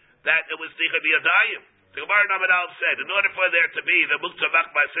be that it was Dichud Yudayim. The Gemara Navad Aleph said in order for there to be the Muktzah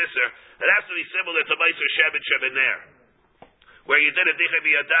Machbas Yisr, it has to be similar to Meiser Shemin Shemin where you did a Dichud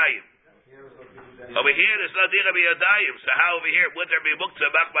Yudayim. Over here, there's no Dichud Yudayim. So how over here would there be Muktzah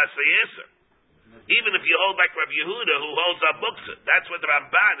Machbas Yisr? Even if you hold like Rabbi Yehuda, who holds up Muktzah, that's what the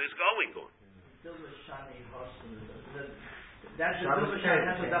Ramban is going on.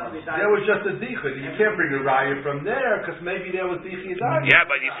 There was just a Dichud. You can't bring a raya from there because maybe there was Dichud Yudayim. Yeah,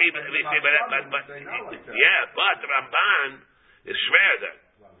 but you see, but the Ramban is shver then.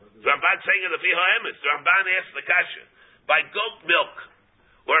 The Ramban saying in the Fiha Emes, the Ramban asks the kasha by goat milk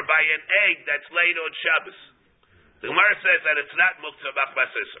or by an egg that's laid on Shabbos. The Gemara says that it's not Muktzah Machbas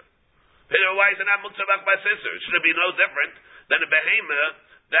Yisr. Why is it not Muktzah Machbas Yisr? It should be no different than a behemah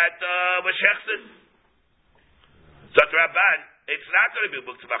that was shechted. So the Ramban, it's not going to be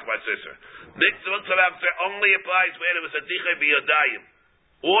Muktzah Machbas Yisr. Muktzah Machbas Yisr only applies where there was a Dichud B'Yodayim,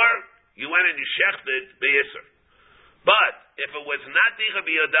 or you went and you shechted B'Yisr. But if it was not Dichud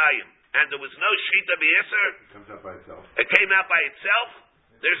B'Yodayim and there was no Shchita B'Yisr, it came out by itself.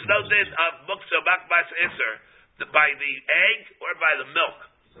 There's no din of Muktzah Machbas Yisr by the egg or by the milk.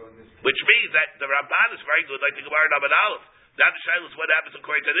 Which means that the Ramban is very good, like the Gemara Navad Aleph. Now the Shaila is what happens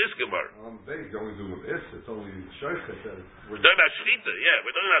according to this Gemara. They only do with this. It's only Shoichet. We're talking about Shchita, yeah.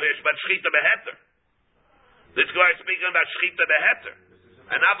 We're talking about Shchita Beheter. This Gemara is speaking about Shchita Beheter.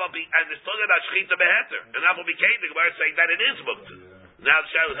 And it's talking about Shchita Beheter. And Aval became the Gemara saying that it is Muktzah. Now the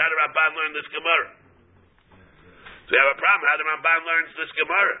Shaila is how the Ramban learned this Gemara. So we have a problem how the Ramban learns this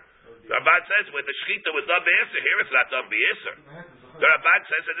Gemara. The Ramban says with the Shchita was done B'Yisr. Here it's not done B'Yisr. The Ramban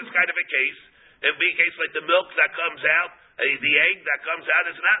says in this kind of a case, it would be a case like the milk that comes out, the egg that comes out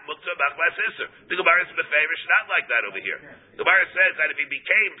is not Muktzah Machbas Yisr. The Gemara is Beferish not like that over here. The Gemara says that if he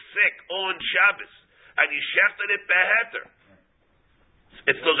became sick on Shabbos and you shefted it Beheter,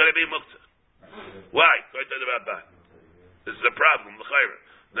 it's still going to be Muktzah. Why? According to the Ramban. This is the problem, L'chayra.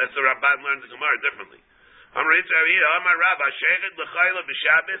 That's the Ramban learns the Gemara differently. Amar Rav Ashechet L'chayla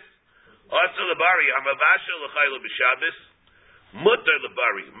B'Shabbos Also L'Bari Amavashel L'chayla B'Shabbos Mutter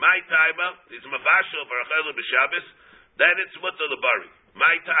L'Bari. My timer is Mavashel for Achayla B'Shabbos. Then it's Mutter L'Bari.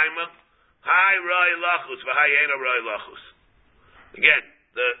 My timer Hai Roi Lachus V'Hai Eno Roi Lachus. Again,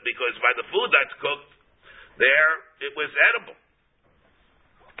 because by the food that's cooked there, it was edible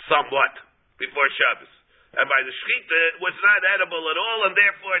somewhat before Shabbos. And by the Shechita, it was not edible at all, and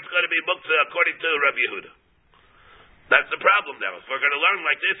therefore it's going to be Muktzah according to Rabbi Yehuda. That's the problem now. If we're going to learn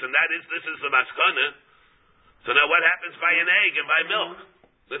like this, and this is the Maskana, so now what happens by an egg and by milk?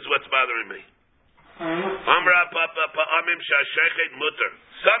 This is what's bothering me.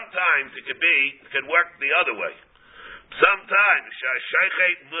 Sometimes it could work the other way. Sometimes,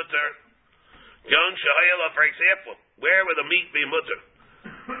 for example, where would the meat be mutter?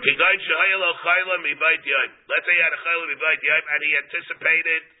 Let's say he had a chayla mibayt yayim and he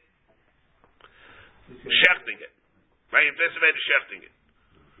anticipated shechting it. Right? He anticipated shechting it.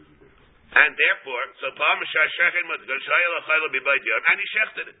 And therefore, so and he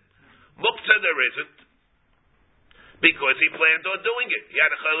shechted it. Muktzah there isn't, Because he planned on doing it. He had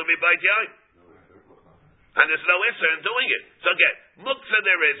a chayla mibayt yaim. And there's no issur in doing it. So again, muktzah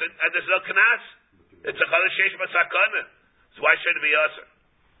there isn't, and there's no knas. It's a chayla sheish b'sakana. So why should it be usher?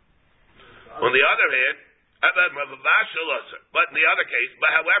 On the other hand, but in the other case,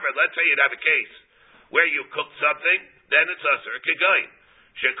 but however, let's say you'd have a case where you cook something, then it's usher. Kigoyin.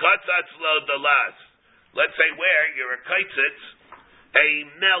 Shekatzatz lo dalaz. Let's say where you're a kaitzitz, a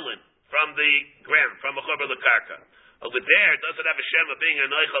melon from the ground, from a chubar l'karka. Over there, it doesn't have a shem of being a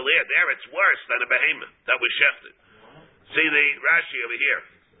noichal here. There, it's worse than a behemoth that was shechted. See the Rashi over here.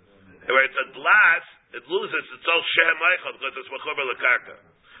 Where it's a glass, it loses its own shem eichel because it's mechubar l'karka.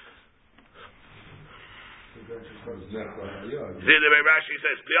 See the way Rashi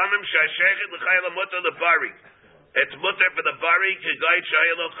says, Piyamim shashechet l'chayla mutter l'bari. It's mutter for the bari, k'gayit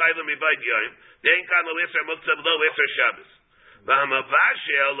shayel lo chayla mibayt yoyim. Dein kan lo iser muktzah lo iser Shabbos.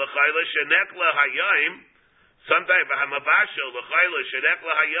 V'hamavashel l'chayla shenekla hayayim. Sometimes v'hamavashel l'chayla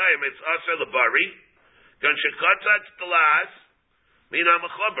shenekla hayayim. It's aser l'bari. Gan shekatzat t'las mina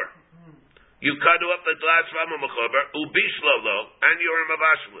mechubar. You cut up the glass from a mechubar, ubishlo lo, and you're a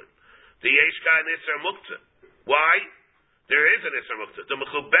mavashel. The yeshka and iser muktzah. Why? There is an iser muktzah. The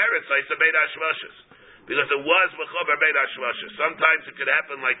mechuberet says the beit hashvashis. Because it was mechubar beit hashvashis. Sometimes it could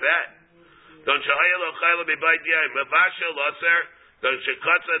happen like that. Don't shayel lo chayla mibayt yaim. Mavashel aser. Don't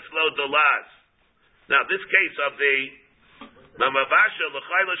shekatzat lo dolaz. Now this case of the mavashel lo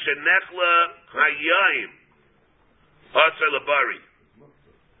chayla shenechla hayayim aser lebari.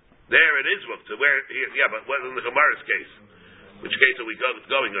 There it is muktzah. Where? Yeah, but what in the Gemara's case? Which case are we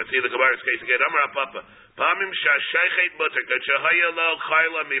going on? See the Gemara's case again. Amar Papa. Pamim shashaychet mutter. Don't shayel lo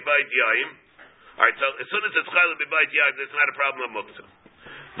chayla mibayt yaim. All right, so as soon as it's chayla mibayt yaim, there's not a problem of muktzah.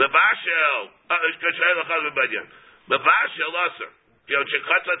 Mavashel, Mavashel aser.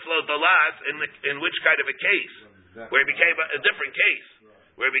 Shekatzatz lo dalaz. In which kind of a case? Where it became a different case.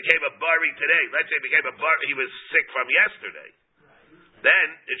 Where it became a bari today. Let's say it became a bari. He was sick from yesterday. Then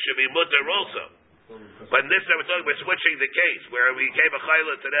it should be mutter also. But in this we're switching the case where we became a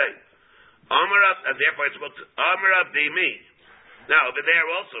chayla today. Amarav, and therefore it's mutter. Amarav dimi. Now over there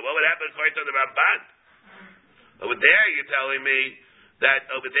also, what would happen according to the Ramban? Over there, you're telling me that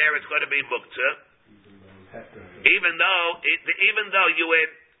over there it's going to be muktzah, even though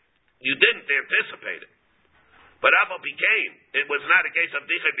you didn't anticipate it. But Abba became, it was not a case of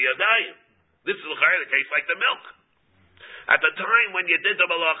dichei biyadayim. This is the case like the milk. At the time when you did the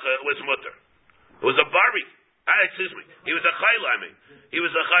malacha, it was mutter. It was a bari. He was a chayla. He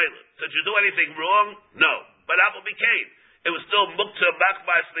was a chayla. So did you do anything wrong? No. But Abba became. It was still muktzah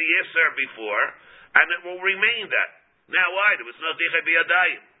machbas the yeser before, and it will remain that. Now why? There was no dichei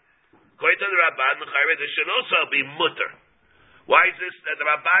biyadayim. According to the Rabban, this should also be mutter. Why is this? The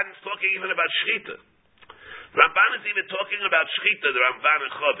Rabban is talking even about shchita. The Rabban is even talking about shchita, the Ramban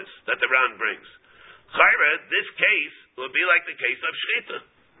and Chovis, that the Ran brings. Chayra, this case will be like the case of shchita.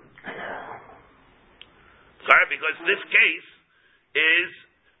 Chayra, because this case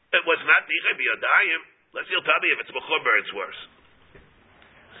it was not dichei biyadayim. You'll tell me if it's mechubar, it's worse.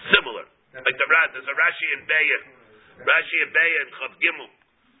 Similar. Like the Ran, there's a Rashi and Be'er. Rashi and Be'er and Chav Gimel.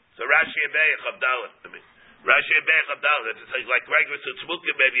 So Rashi and Be'er Chav Dalet. Rashi and Be'er Chav Dalet. It's like regular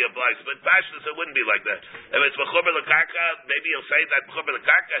Tzmukim maybe applies, but Pashtus it wouldn't be like that. If it's mechubar l'karka, maybe you'll say that mechubar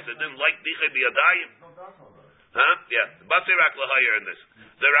l'karka it didn't like dichei biyadayim. Huh? Yeah. Basirak l'hayir in this.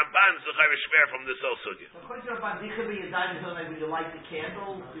 The Ramban is the Chayr Shver from this whole sugya. According to Ramban, dichei biyadayim is only when you light the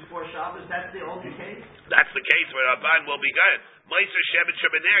candle before Shabbos. That's the only case. That's the case where Ramban will be good. Meiser Shevet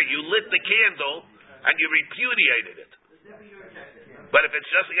Shebener, you lit the candle and you repudiated it. But if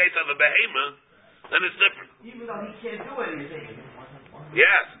it's just a case of a behemoth, then it's different. Even though he can't do anything.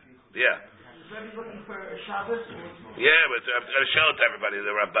 Yes. Yeah. Is Rebbe looking for Shabbos? Yeah, but I'm going to show it to everybody,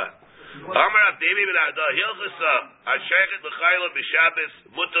 the Ramban. Amar Avdimi ben Ada Hilchasa Ashechet l'chayla b'Shabbos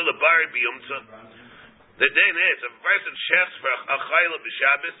mutar l'bari b'yumtza. The din is if a person shechs for a chayla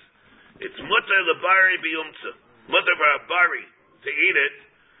b'Shabbos, it's mutar l'bari b'yumtza. Mutar for a bari to eat it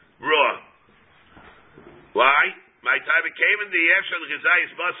raw. Why? My time it came in the efshel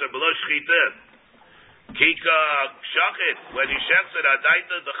l'gizayis basar below shchita. Kika shachet when he shechs it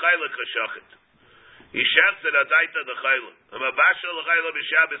adaita the chayla kashachet. He shechs it adaita the chayla. Amabashel l'chayla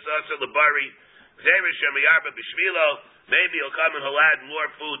b'Shabbos asar l'bari. Zerish shemayarba b'shvilo. Maybe he'll come and he'll add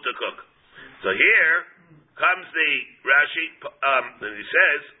more food to cook. So here comes the Rashi, and he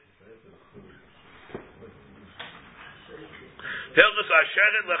says, Hilchus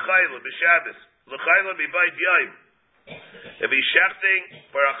asheret l'chayla b'Shabbos l'chayla b'bayt yaim. If he's shechting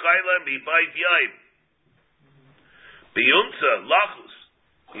for a chayla b'bayt yaim, b'yumtza lachus,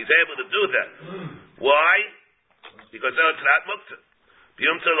 he's able to do that. Why? because it's not mukta.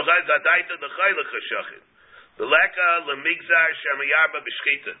 Biyum tzolachai zadaita d'chayla chashachin. The leka lemigzar shemayarba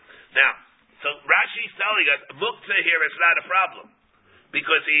b'shchita. Now, so Rashi's telling us mukta here is not a problem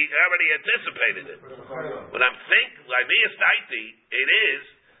because he already anticipated it. What I'm thinking, like me is taiti, it is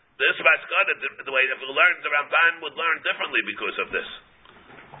this maskana the way if we learn the Ramban would learn differently because of this.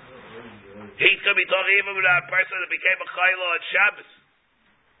 He could be talking even about a person that became a chayla on Shabbos.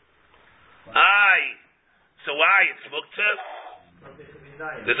 So why it's mukta?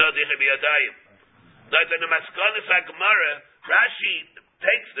 There's no dicha biyadayim. Like in the Maskonis HaGemara, Rashi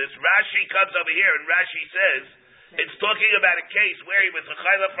takes this. Rashi comes over here and Rashi says it's talking about a case where he was a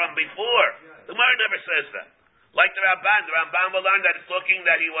chayla from before. The Gemara never says that. Like the Ramban will learn that it's talking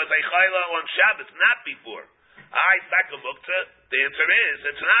that he was a chayla on Shabbos, not before. Taka mukta. The answer is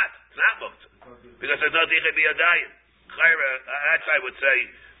it's not. It's not mukta because there's no dicha biyadayim. Chayra, that's I would say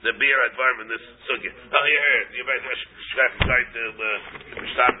the beer advarm in this sugya. Oh, here, you better start to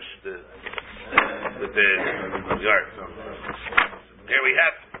establish with the yard. Here we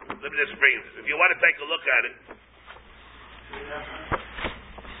have. Let me just bring this. If you want to take a look at it,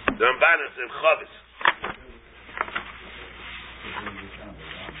 the Ramban is in Chavis.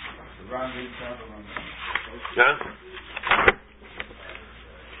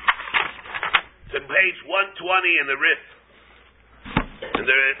 It's in page 120 in the Rif. And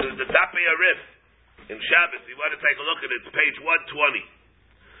there's the Tapia Rif in Shabbos. You want to take a look at it, it's page 120.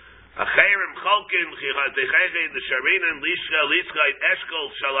 Achayrim Cholkin, Chichadechechin, the Sharinan, Lishka, Liskait, Eshkol,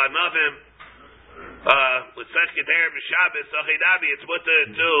 Shalanavim, with such Keter B'Shabbos, Achinabi, it's what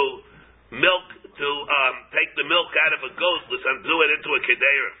to milk, to take the milk out of a goat and do it into a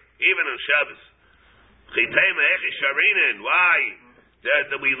Kedera, even on Shabbos. Chitema Echi Sharinan, why?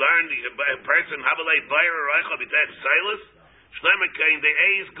 That we learn a person, Habalei Bayer, Reichel, B'Tech Silas, Shlemakain, the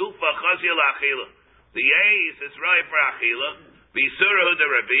A's Gufa, Chazil Achila. The A's is right for Achila. B'Surahu the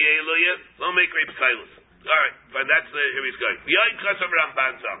Rabbi Eluya, don't make rape Silas. Alright, but that's here he's going. Yoid Chasam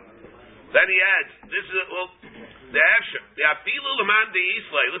Rambanzam. Then he adds, this is, the Efsher, the Afilu Laman de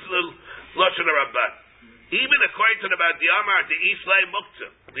Islay, listen to Lashon Ramban. Even according to the Bad Yamar, the Islay Mukta,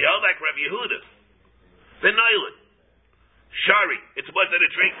 the Olek Rav Yehuda, the Noilan, Shari, it's what to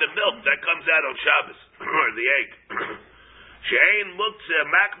drink the milk that comes out on Shabbos, or the egg. She'ein Mukta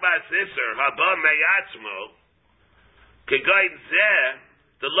Makbas Isser, Haba Meyatzmo, Kegain Zeh,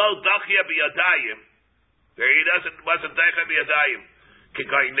 the low Dachia B'Yadayim, there he wasn't Dachia B'Yadayim.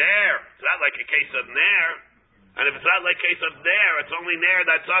 Kegain Ner, it's not like a case of Ner, and if it's not like a case of Ner, it's only Ner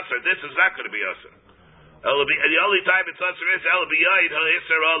that's Usher. This is not going to be Usher. The only time it's Usher is El B'Yayid, El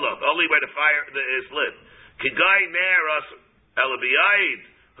Isser Olav, only where the fire is lit. Kegain Ner Usher, El B'Yayid,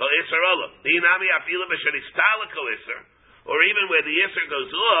 El Isser Olav. Hinami Afilim B'Shanistalako Isser, or even where the Isser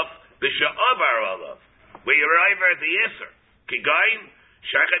goes off, B'Sha'avar Olav. Where you arrive at the Yisr, Kigain,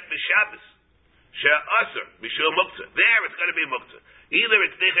 Shachet B'Shabbos, She'asr, Mishul Muktzah. There it's going to be Muktzah. Either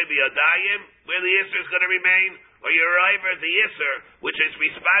it's Dichei B'Yadayim, where the Yisr is going to remain, or you arrive at the Yisr, which is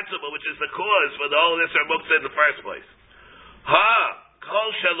responsible, which is the cause for the whole Yisr Muktzah in the first place. Kol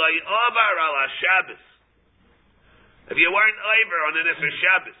Shalai Avar Ala Shabbos. If you weren't over on the Yisr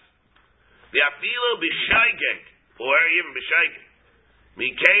Shabbos, the Afilu B'Shaygeg, or even B'Shaygeg.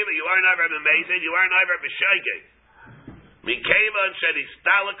 Mikeva, you aren't ever amazing, you aren't ever b'shaygeg. Mikeva and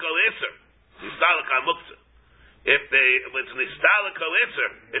Shadistalako Isser, Nistalaka Muktzah. If it's Nistalako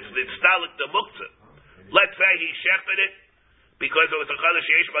Isser, it's Nistalik the Muktzah. Let's say he shechted it because it was a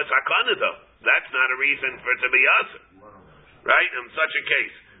Chalash Yesh B'Sakana though. That's not a reason for it to be Yasser. Right? In such a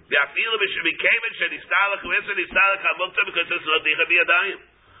case. The Afilu Mikeva and Shadistalako Isser, Nistalaka Muktzah because it's not Dicha B'Yadayim.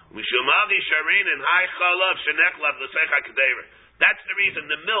 Mishumagi Sharin and Hai Chalav Sheneklav L'Secha Kedera. That's the reason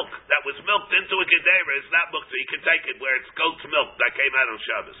the milk that was milked into a kedera is not muktzah. You can take it where it's goat's milk that came out on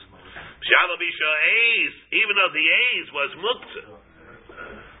Shabbos. Shalabisha A's, even though the A's was muktzah.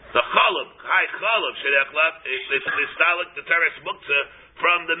 The chalav, high chalav, shedechlav, is nistalik the teres muktzah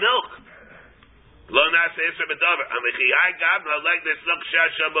from the milk. Lo nasa iser bedavar. Amichi high gab no like this look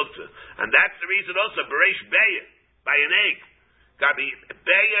shasha muktzah. And that's the reason also bereish beya by an egg. Gabi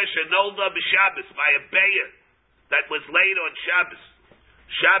beya shenolda b'Shabbos by a beya that was laid on Shabbos.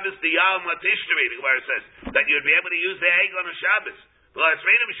 Shabbos the Yom Latishtari, the Gemara says, that you'd be able to use the egg on a Shabbos. Why is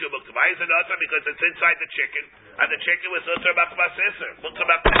it also because it's inside the chicken, and the chicken was also Bakbas Isser,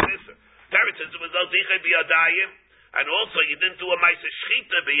 Bakbas Isser. Teretz says it was no Dichei B'Yadayim, and also you didn't do a Maisa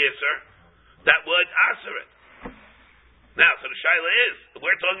Shchita B'Yisser, that would answer it. Now, so the Shaila is,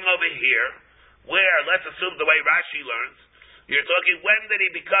 we're talking over here, where, let's assume the way Rashi learns, you're talking, when did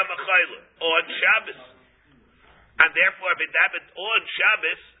he become a Chayla? On Shabbos. And therefore, if it happened on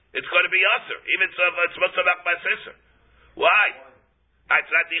Shabbos, it's going to be usher. Even so, it's supposed to be basisser. Why?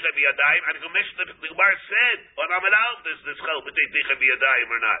 It's not dicha biyadayim. And the Gemara said on Amid Al, this chel between dicha biyadayim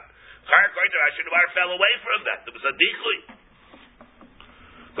or not. The Gemara fell away from that. There was a dichui.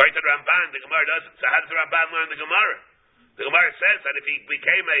 According to the Ramban, the Gemara doesn't. So how does the Ramban learn the Gemara? The Gemara says that if he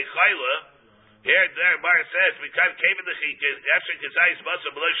became a chayla, here the Gemara says we came in the chita. After kizayis basa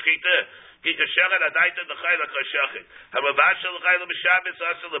below shchita, kika shachet adaita the chayla kashachet. Hamavashel chayla b'Shabbos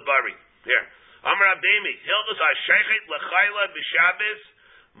asa lebari. Here, Amar Abdemi hildos hashachet lechayla b'Shabbos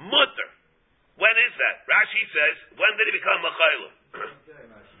mutter. When is that? Rashi says, when did he become a chayla?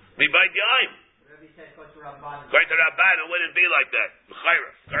 Mibayt yaim. According to Rabban, it wouldn't be like that.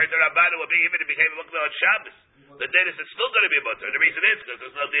 According to Rabban, it would be even if he became a mukbel on Shabbos. The date is it's still going to be a mutter. The reason is because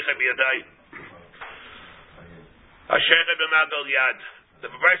there's no dicha b'yadayim. Hashechet b'magal yad. The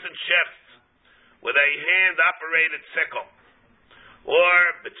person shechts with a hand-operated sickle, or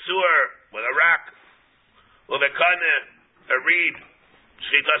b'tzur with a rock, or v'kana a reed,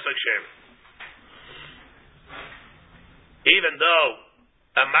 shchitas hakshem. Even though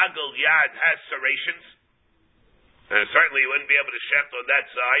a magal yad has serrations, and certainly you wouldn't be able to shecht on that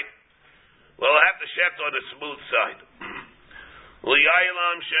side, well, we'll have to shecht on the smooth side.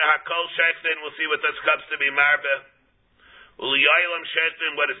 L'yayilam shehakol shechtin, we'll see what this comes to be marbe. L'yayilam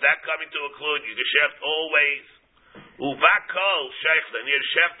shechtin, what is that coming to include? You can shecht always. Uvakol shechtin, you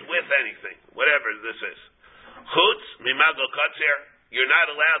shecht with anything, whatever this is. Chutz, mimagal katzir, you're not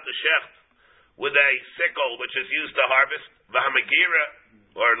allowed to shecht with a sickle which is used to harvest. V'hamagira,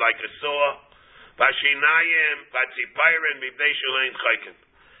 or like a saw. V'shinayim, v'tzipayrin, mibnei shulein chaykin.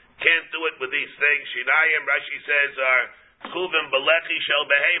 Can't do it with these things. Shinayim, Rashi says, are chuvim belechi shel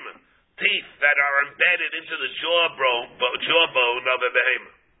behema, teeth that are embedded into the jawbone of a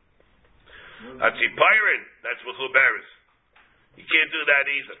behema. V'tzipayrin, that's v'chuberes. You can't do that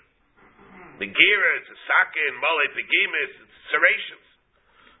either. Megira, it's a sakin, mole pegimis, it's serrations.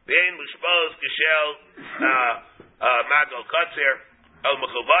 V'ein mushpos kishel magal katzir. El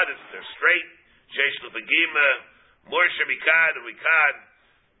Mechuvadis, they're straight. Sheish Lefagima, Morsha Mikad, and Mikad.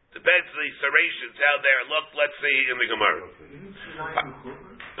 Depends on the serrations, how they're looked. Let's see in the Gemara.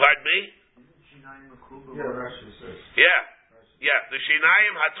 Pardon me? Yeah. The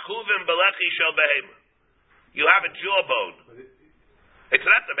Shinayim Hatchuvim Belechi Shel Behema. You have a jawbone. It's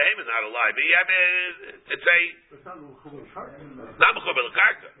not the behemoth not alive. It's not Mechuber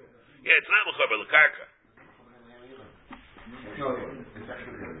L'Karka. Yeah, it's not Mechuber L'Karka.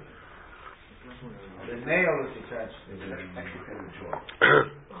 The nail is attached to the jaw.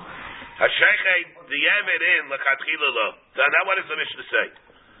 Hashaychet diyemed in l'chatchila lo. So now what does the Mishnah say?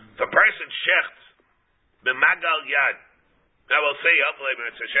 If a person shechts b'magal yad. Now we'll say hopefully when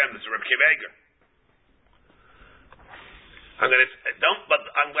it's Hashem, this is Rabbi Kiveger. I'm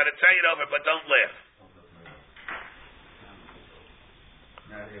going to tell you it over, but don't laugh.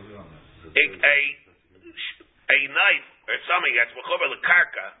 A knife or something that's mechuber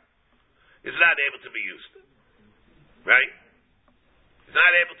l'karka is not able to be used. Right? It's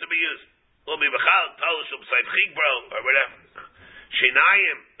not able to be used. Will be b'chal, tolushum, side chigbro, or whatever.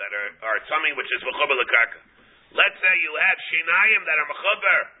 Shinayim that are something which is mechuber l'karka. Let's say you have shinayim that are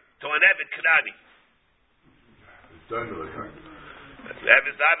mechuber to an evet kadani.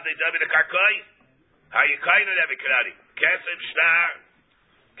 Evet's abdei dami the karkoi. How you kind of evet kadani? Kesef shtar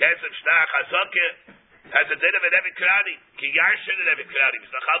chazokeh. Has a din of an evet krani. Ki yarshin an evet krani.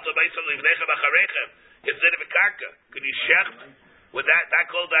 Misnachalto beisam livnechem acharechem. It's din of a karka. Can you shecht with that's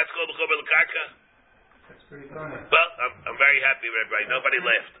called mechuber l'karka? That's pretty funny. Well, I'm very happy with everybody. Nobody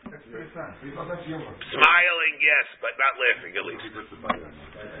laughed. That's pretty funny. Smiling, yes, but not laughing at least. That's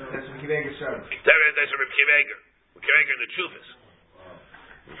what Kiveger said. There's a Reb Kiveger. Reb Kiveger in the Chuvas.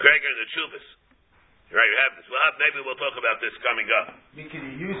 Reb Kiveger in the Chuvas. Right, you have this. Maybe we'll talk about this coming up.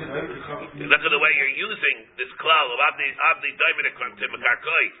 Can you use it? Look at the way you're using this klal of Abdi Daimid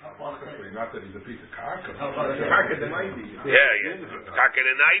Makarkoi. Not that he's a piece of karka. Karka the 90. Yeah. Karka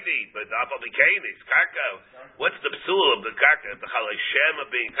the 90, but Abba Bikain is karka. What's the psul of the karka? The Chalai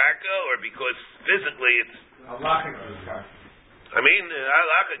of being karka, or because physically it's. Halachically karka.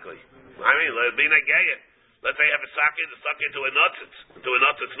 Halachically. Being a gaya. Let's say you have a socket into a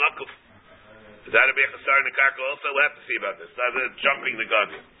nutzitz knuckle. Is that a bechasar in the karka also? We'll have to see about this. That's jumping the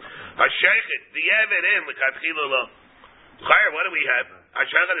gun. Hashaychet, the evet in the katchila lo. What do we have?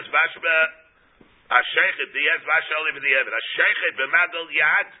 Hashaychet is bashba. Hashaychet, the yes bashba only for the evet. Hashaychet b'magal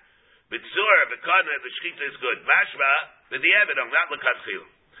yad b'tzur v'kana the shchita is good. Bashba the evet not the katchila.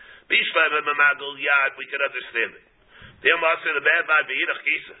 Bishba b'magal yad we can understand it. The bad bad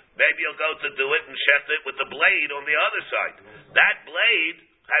Maybe you'll go to do it and shecht it with the blade on the other side. That blade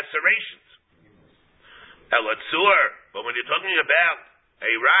has serrations. Elatzur, but when you're talking about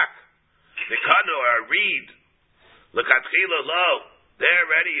a rock, the kano or a reed, l'katchila lo, there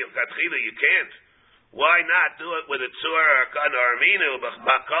already, l'katchila you can't. Why not do it with a tzur or a kano or minu,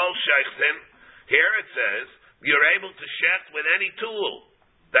 bakol sheichtin? Here it says, you're able to shecht with any tool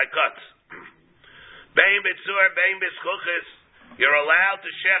that cuts. Bein b'tzur, bein b'schuchis, you're allowed to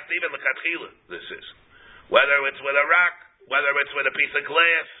shecht even l'katchila, this is. Whether it's with a rock, whether it's with a piece of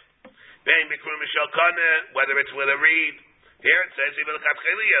glass, bein b'krum mishal kana, whether it's with a reed. Here it says even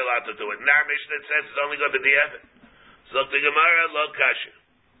l'katchila you're allowed to do it. In our Mishnah it says it's only going to be evid. So the Gemara lo kasha.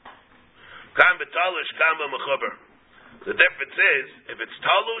 Kam b'talush, kam b'mechuber. The difference is, if it's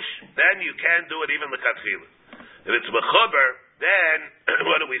talush, then you can do it even l'katchila. If it's mechuber, then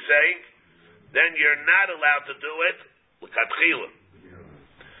what are we saying? Then you're not allowed to do it l'katchila.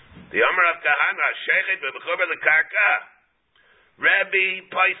 The Amar of Kahana, sheichet b'mechuber l'karka. Rabbi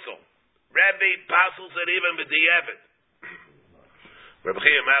Paisel. Rabbi passes it even with the evid. Rabbi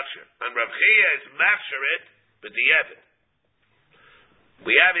Chia machshir. And Rabbi Chia is machshir it with the evid.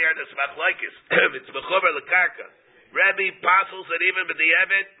 We have here this machlokes. It's mechuber l'karka. Rabbi passes it even with the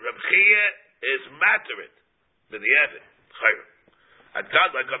evid. Rabbi Chia is matter it with the evid. Chayr. I'd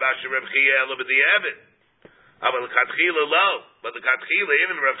call like Rabbi Chia elo with the evid. But the katchila lo. But the katchila,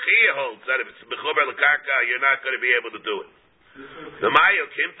 even Rabbi Chia holds that if it's mechuber l'karka, you're not going to be able to do it. The Mayo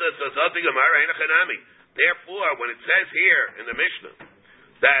Kimta says therefore, when it says here in the Mishnah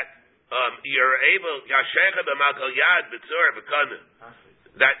that you're able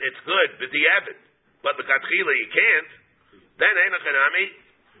that it's good with the evid, but the katchila you can't, then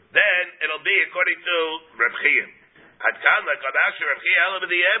it'll be according to Reb Chia.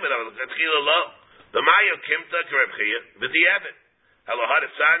 The Mayo Kimta Reb Chia with the evid.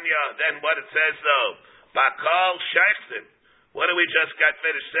 Then what it says though, Bakal Sheichtim. What do we just got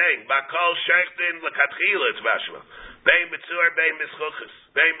finished saying? Bakal sheichtin l'katchila, it's mashma. Bein b'tzur, bein b'schuchas.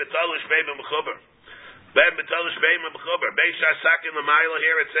 Bein b'tolush, bein b'mechuber. Bein b'tolush, bein b'mechuber. Bein shasakin l'mayla,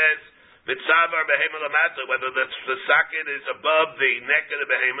 here it says, v'tzavar behema l'mata, whether the sakin is above the neck of the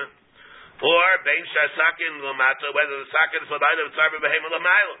behema, or bein shasakin l'mata, whether the sakin is l'mayla, v'tzavar behema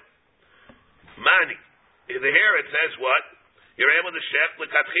l'mayla. Mani. Here it says what? You're able to shecht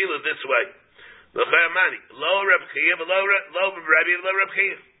l'katchila this way. Lo Reb Chia, lo Rabbi, lo Reb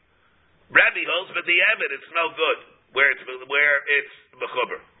Chia. Rabbi holds, but the evid it's no good where it's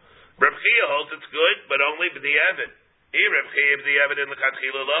mechuber. Reb Chia holds it's good, but only for the evid. Reb Chia the evid in the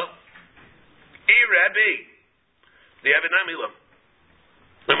katchila lo. Rabbi the evid nami lo.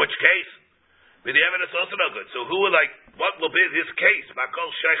 In which case, with the evid it's also no good. So what will be his case? Bakol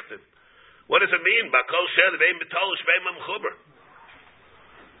shechtin. What does it mean? Bakol shechtin vein betolish vein mechuber.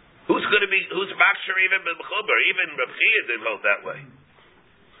 Who's makshir even b'mechuber? Even Reb Chia didn't hold that way.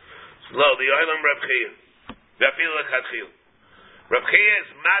 Lo, the oilam Reb Chia. V'afil l'katchila. Reb Chia is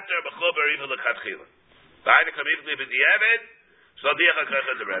matter b'mechuber even l'katchila. V'ayna kam even b'di'evet, so diach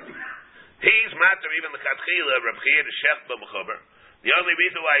ha'kachas the Rebbe. He's matter even l'katchila, Reb Chia to shecht b'mechuber. The only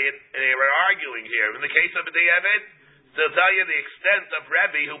reason why they were arguing here, in the case of b'di'evet, to tell you the extent of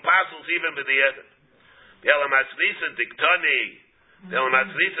Rebbe who passes even b'di'evet. Y'elam asnisa diktani. The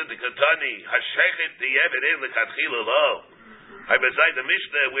Katani, Hashechet the Evid in the Katchila lo. I beside the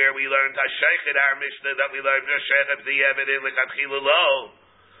Mishnah where we learned Hashechet, our Mishnah that we learned Hashechet the Evid in the Katchila lo.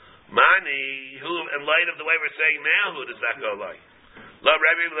 Mani, who in light of the way we're saying now, who does that go like? Lo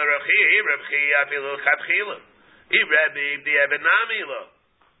Rebbe lo Rebbe Afil Katchila. Rebbe the Evid nami lo.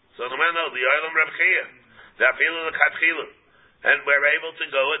 So the man knows the Olam Rebbe Chia, the Afil Katchila, and we're able to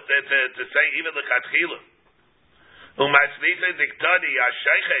go to say even the Katchila. Umasnisa diktani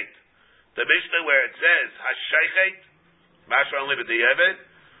hashaychet. The Mishnah where it says hashaychet, mashma only with the Evid,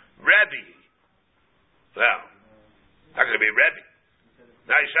 Rebbe. Well, how can it be Rebbe?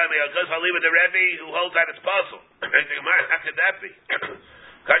 Now Yishami goes only with the Rebbe who holds that it's possible. How could that be?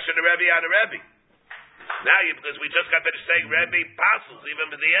 Kasha the Rebbe out of Rebbe. Now because we just got finished saying Rebbe apostles even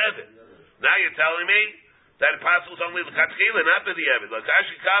with the Evid. Now you're telling me that apostles only the Katchila, not with the Evid.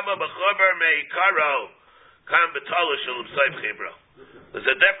 Lakashi kama b'chover meikaro. There's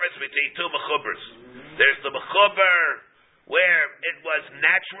a difference between two mechubers. There's the mechuber where it was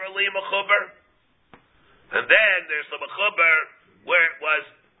naturally mechuber, and then there's the mechuber where it was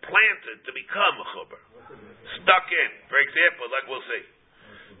planted to become mechuber, stuck in. For example, like we'll see.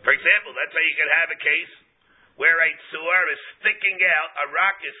 For example, let's say you can have a case where a tzur is sticking out, a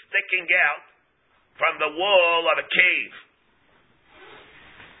rock is sticking out from the wall of a cave.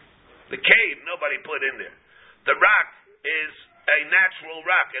 The cave nobody put in there. The rock is a natural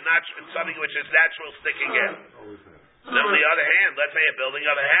rock, and not something which is natural sticking out. So then on the other hand, let's say you're building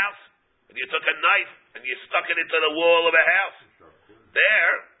of a house, and you took a knife, and you stuck it into the wall of a house.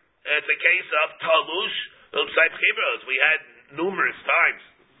 There, it's a case of talush, we had numerous times,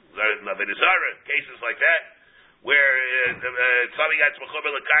 cases like that, where something that's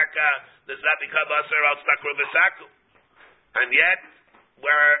mechuber lekarka does not become aser al stakru v'saku. And yet,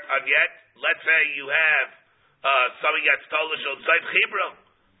 let's say you have something that's talush al tzayv chibro,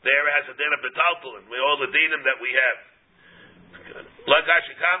 there has a din of betalpulin, with all the dinim that we have.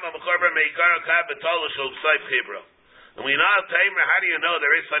 And we know, Tamer, how do you know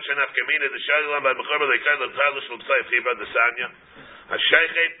there is such an afkamina? The Shadulam by Mechuber Leikar L'Talish L'Psayv Chibra Desanya.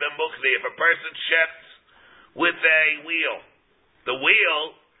 HaSheichet B'Muchli, if a person shefts with a wheel, the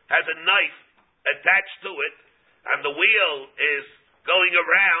wheel has a knife attached to it, and the wheel is going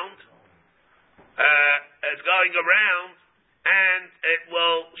around, and it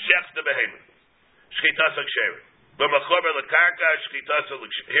will sheft the behemoth. Shchitas HaKsherim. B'Mechuber L'Karka Shchitas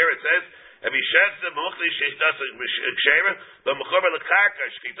HaKsherim. Here it says, if he sheds the muchli shchitas HaKsherim, b'Mechuber L'Karka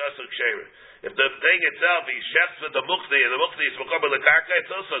Shchitas HaKsherim. If the thing itself, he sheds with the muchli, and the muchli is Mechuber L'Karka,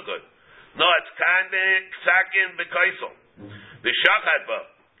 it's also good. No, it's ksakin b'kaisel. The shachad ba.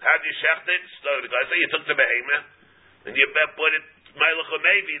 How do you shecht it? So the guy say you took the behemoth, and you put it, Meilach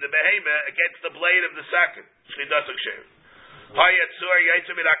Maybe, the behemoth, against the blade of the sakin. Shchitas HaKsherim. Hayatzur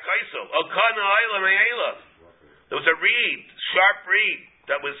Yaitzer B'Akaisel. Okana Ayla Me'ela. There was a reed, sharp reed,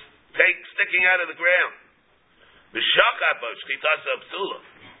 that was sticking out of the ground. The shachaba shchitas absula.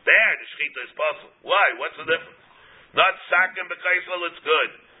 There, the shchita is possible. Why? What's the difference? Not sakim b'kaisel, it's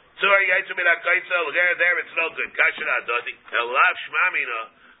good. Tzur yaitzu b'akaisel, there it's no good. Kashina adoti. Elav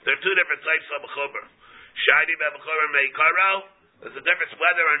shmamina. There are two different types of mechuber. Shadi b'mechuber meikaro. There's a difference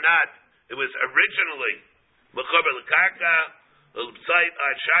whether or not it was originally mechuber l'karka.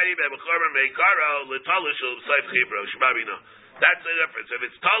 Shadi b'mechuber meikaro l'talush l'psayv chibro shmamina. That's the difference. If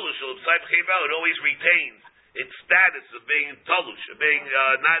it's talush or psayv chibro, it always retains its status of being talush, of being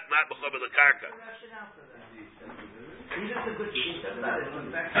not mechuber l'karka.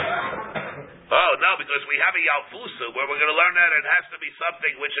 Oh no, because we have a yalfusa where we're going to learn that it has to be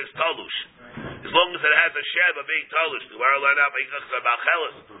something which is talush. As long as it has a shem of being talush, we're learn out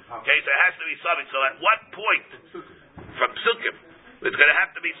okay, so it has to be something. So at what point from psukim? It's going to have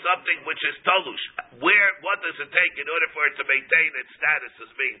to be something which is talush. What does it take in order for it to maintain its status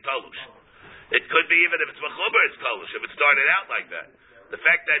as being talush? It could be even if it's mechuber, it's talush. If it started out like that, the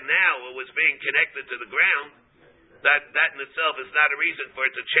fact that now it was being connected to the ground, that in itself is not a reason for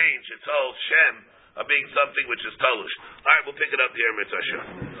it to change its whole shem of being something which is talush. All right, we'll pick it up here,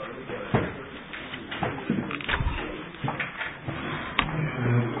 Mitzvah.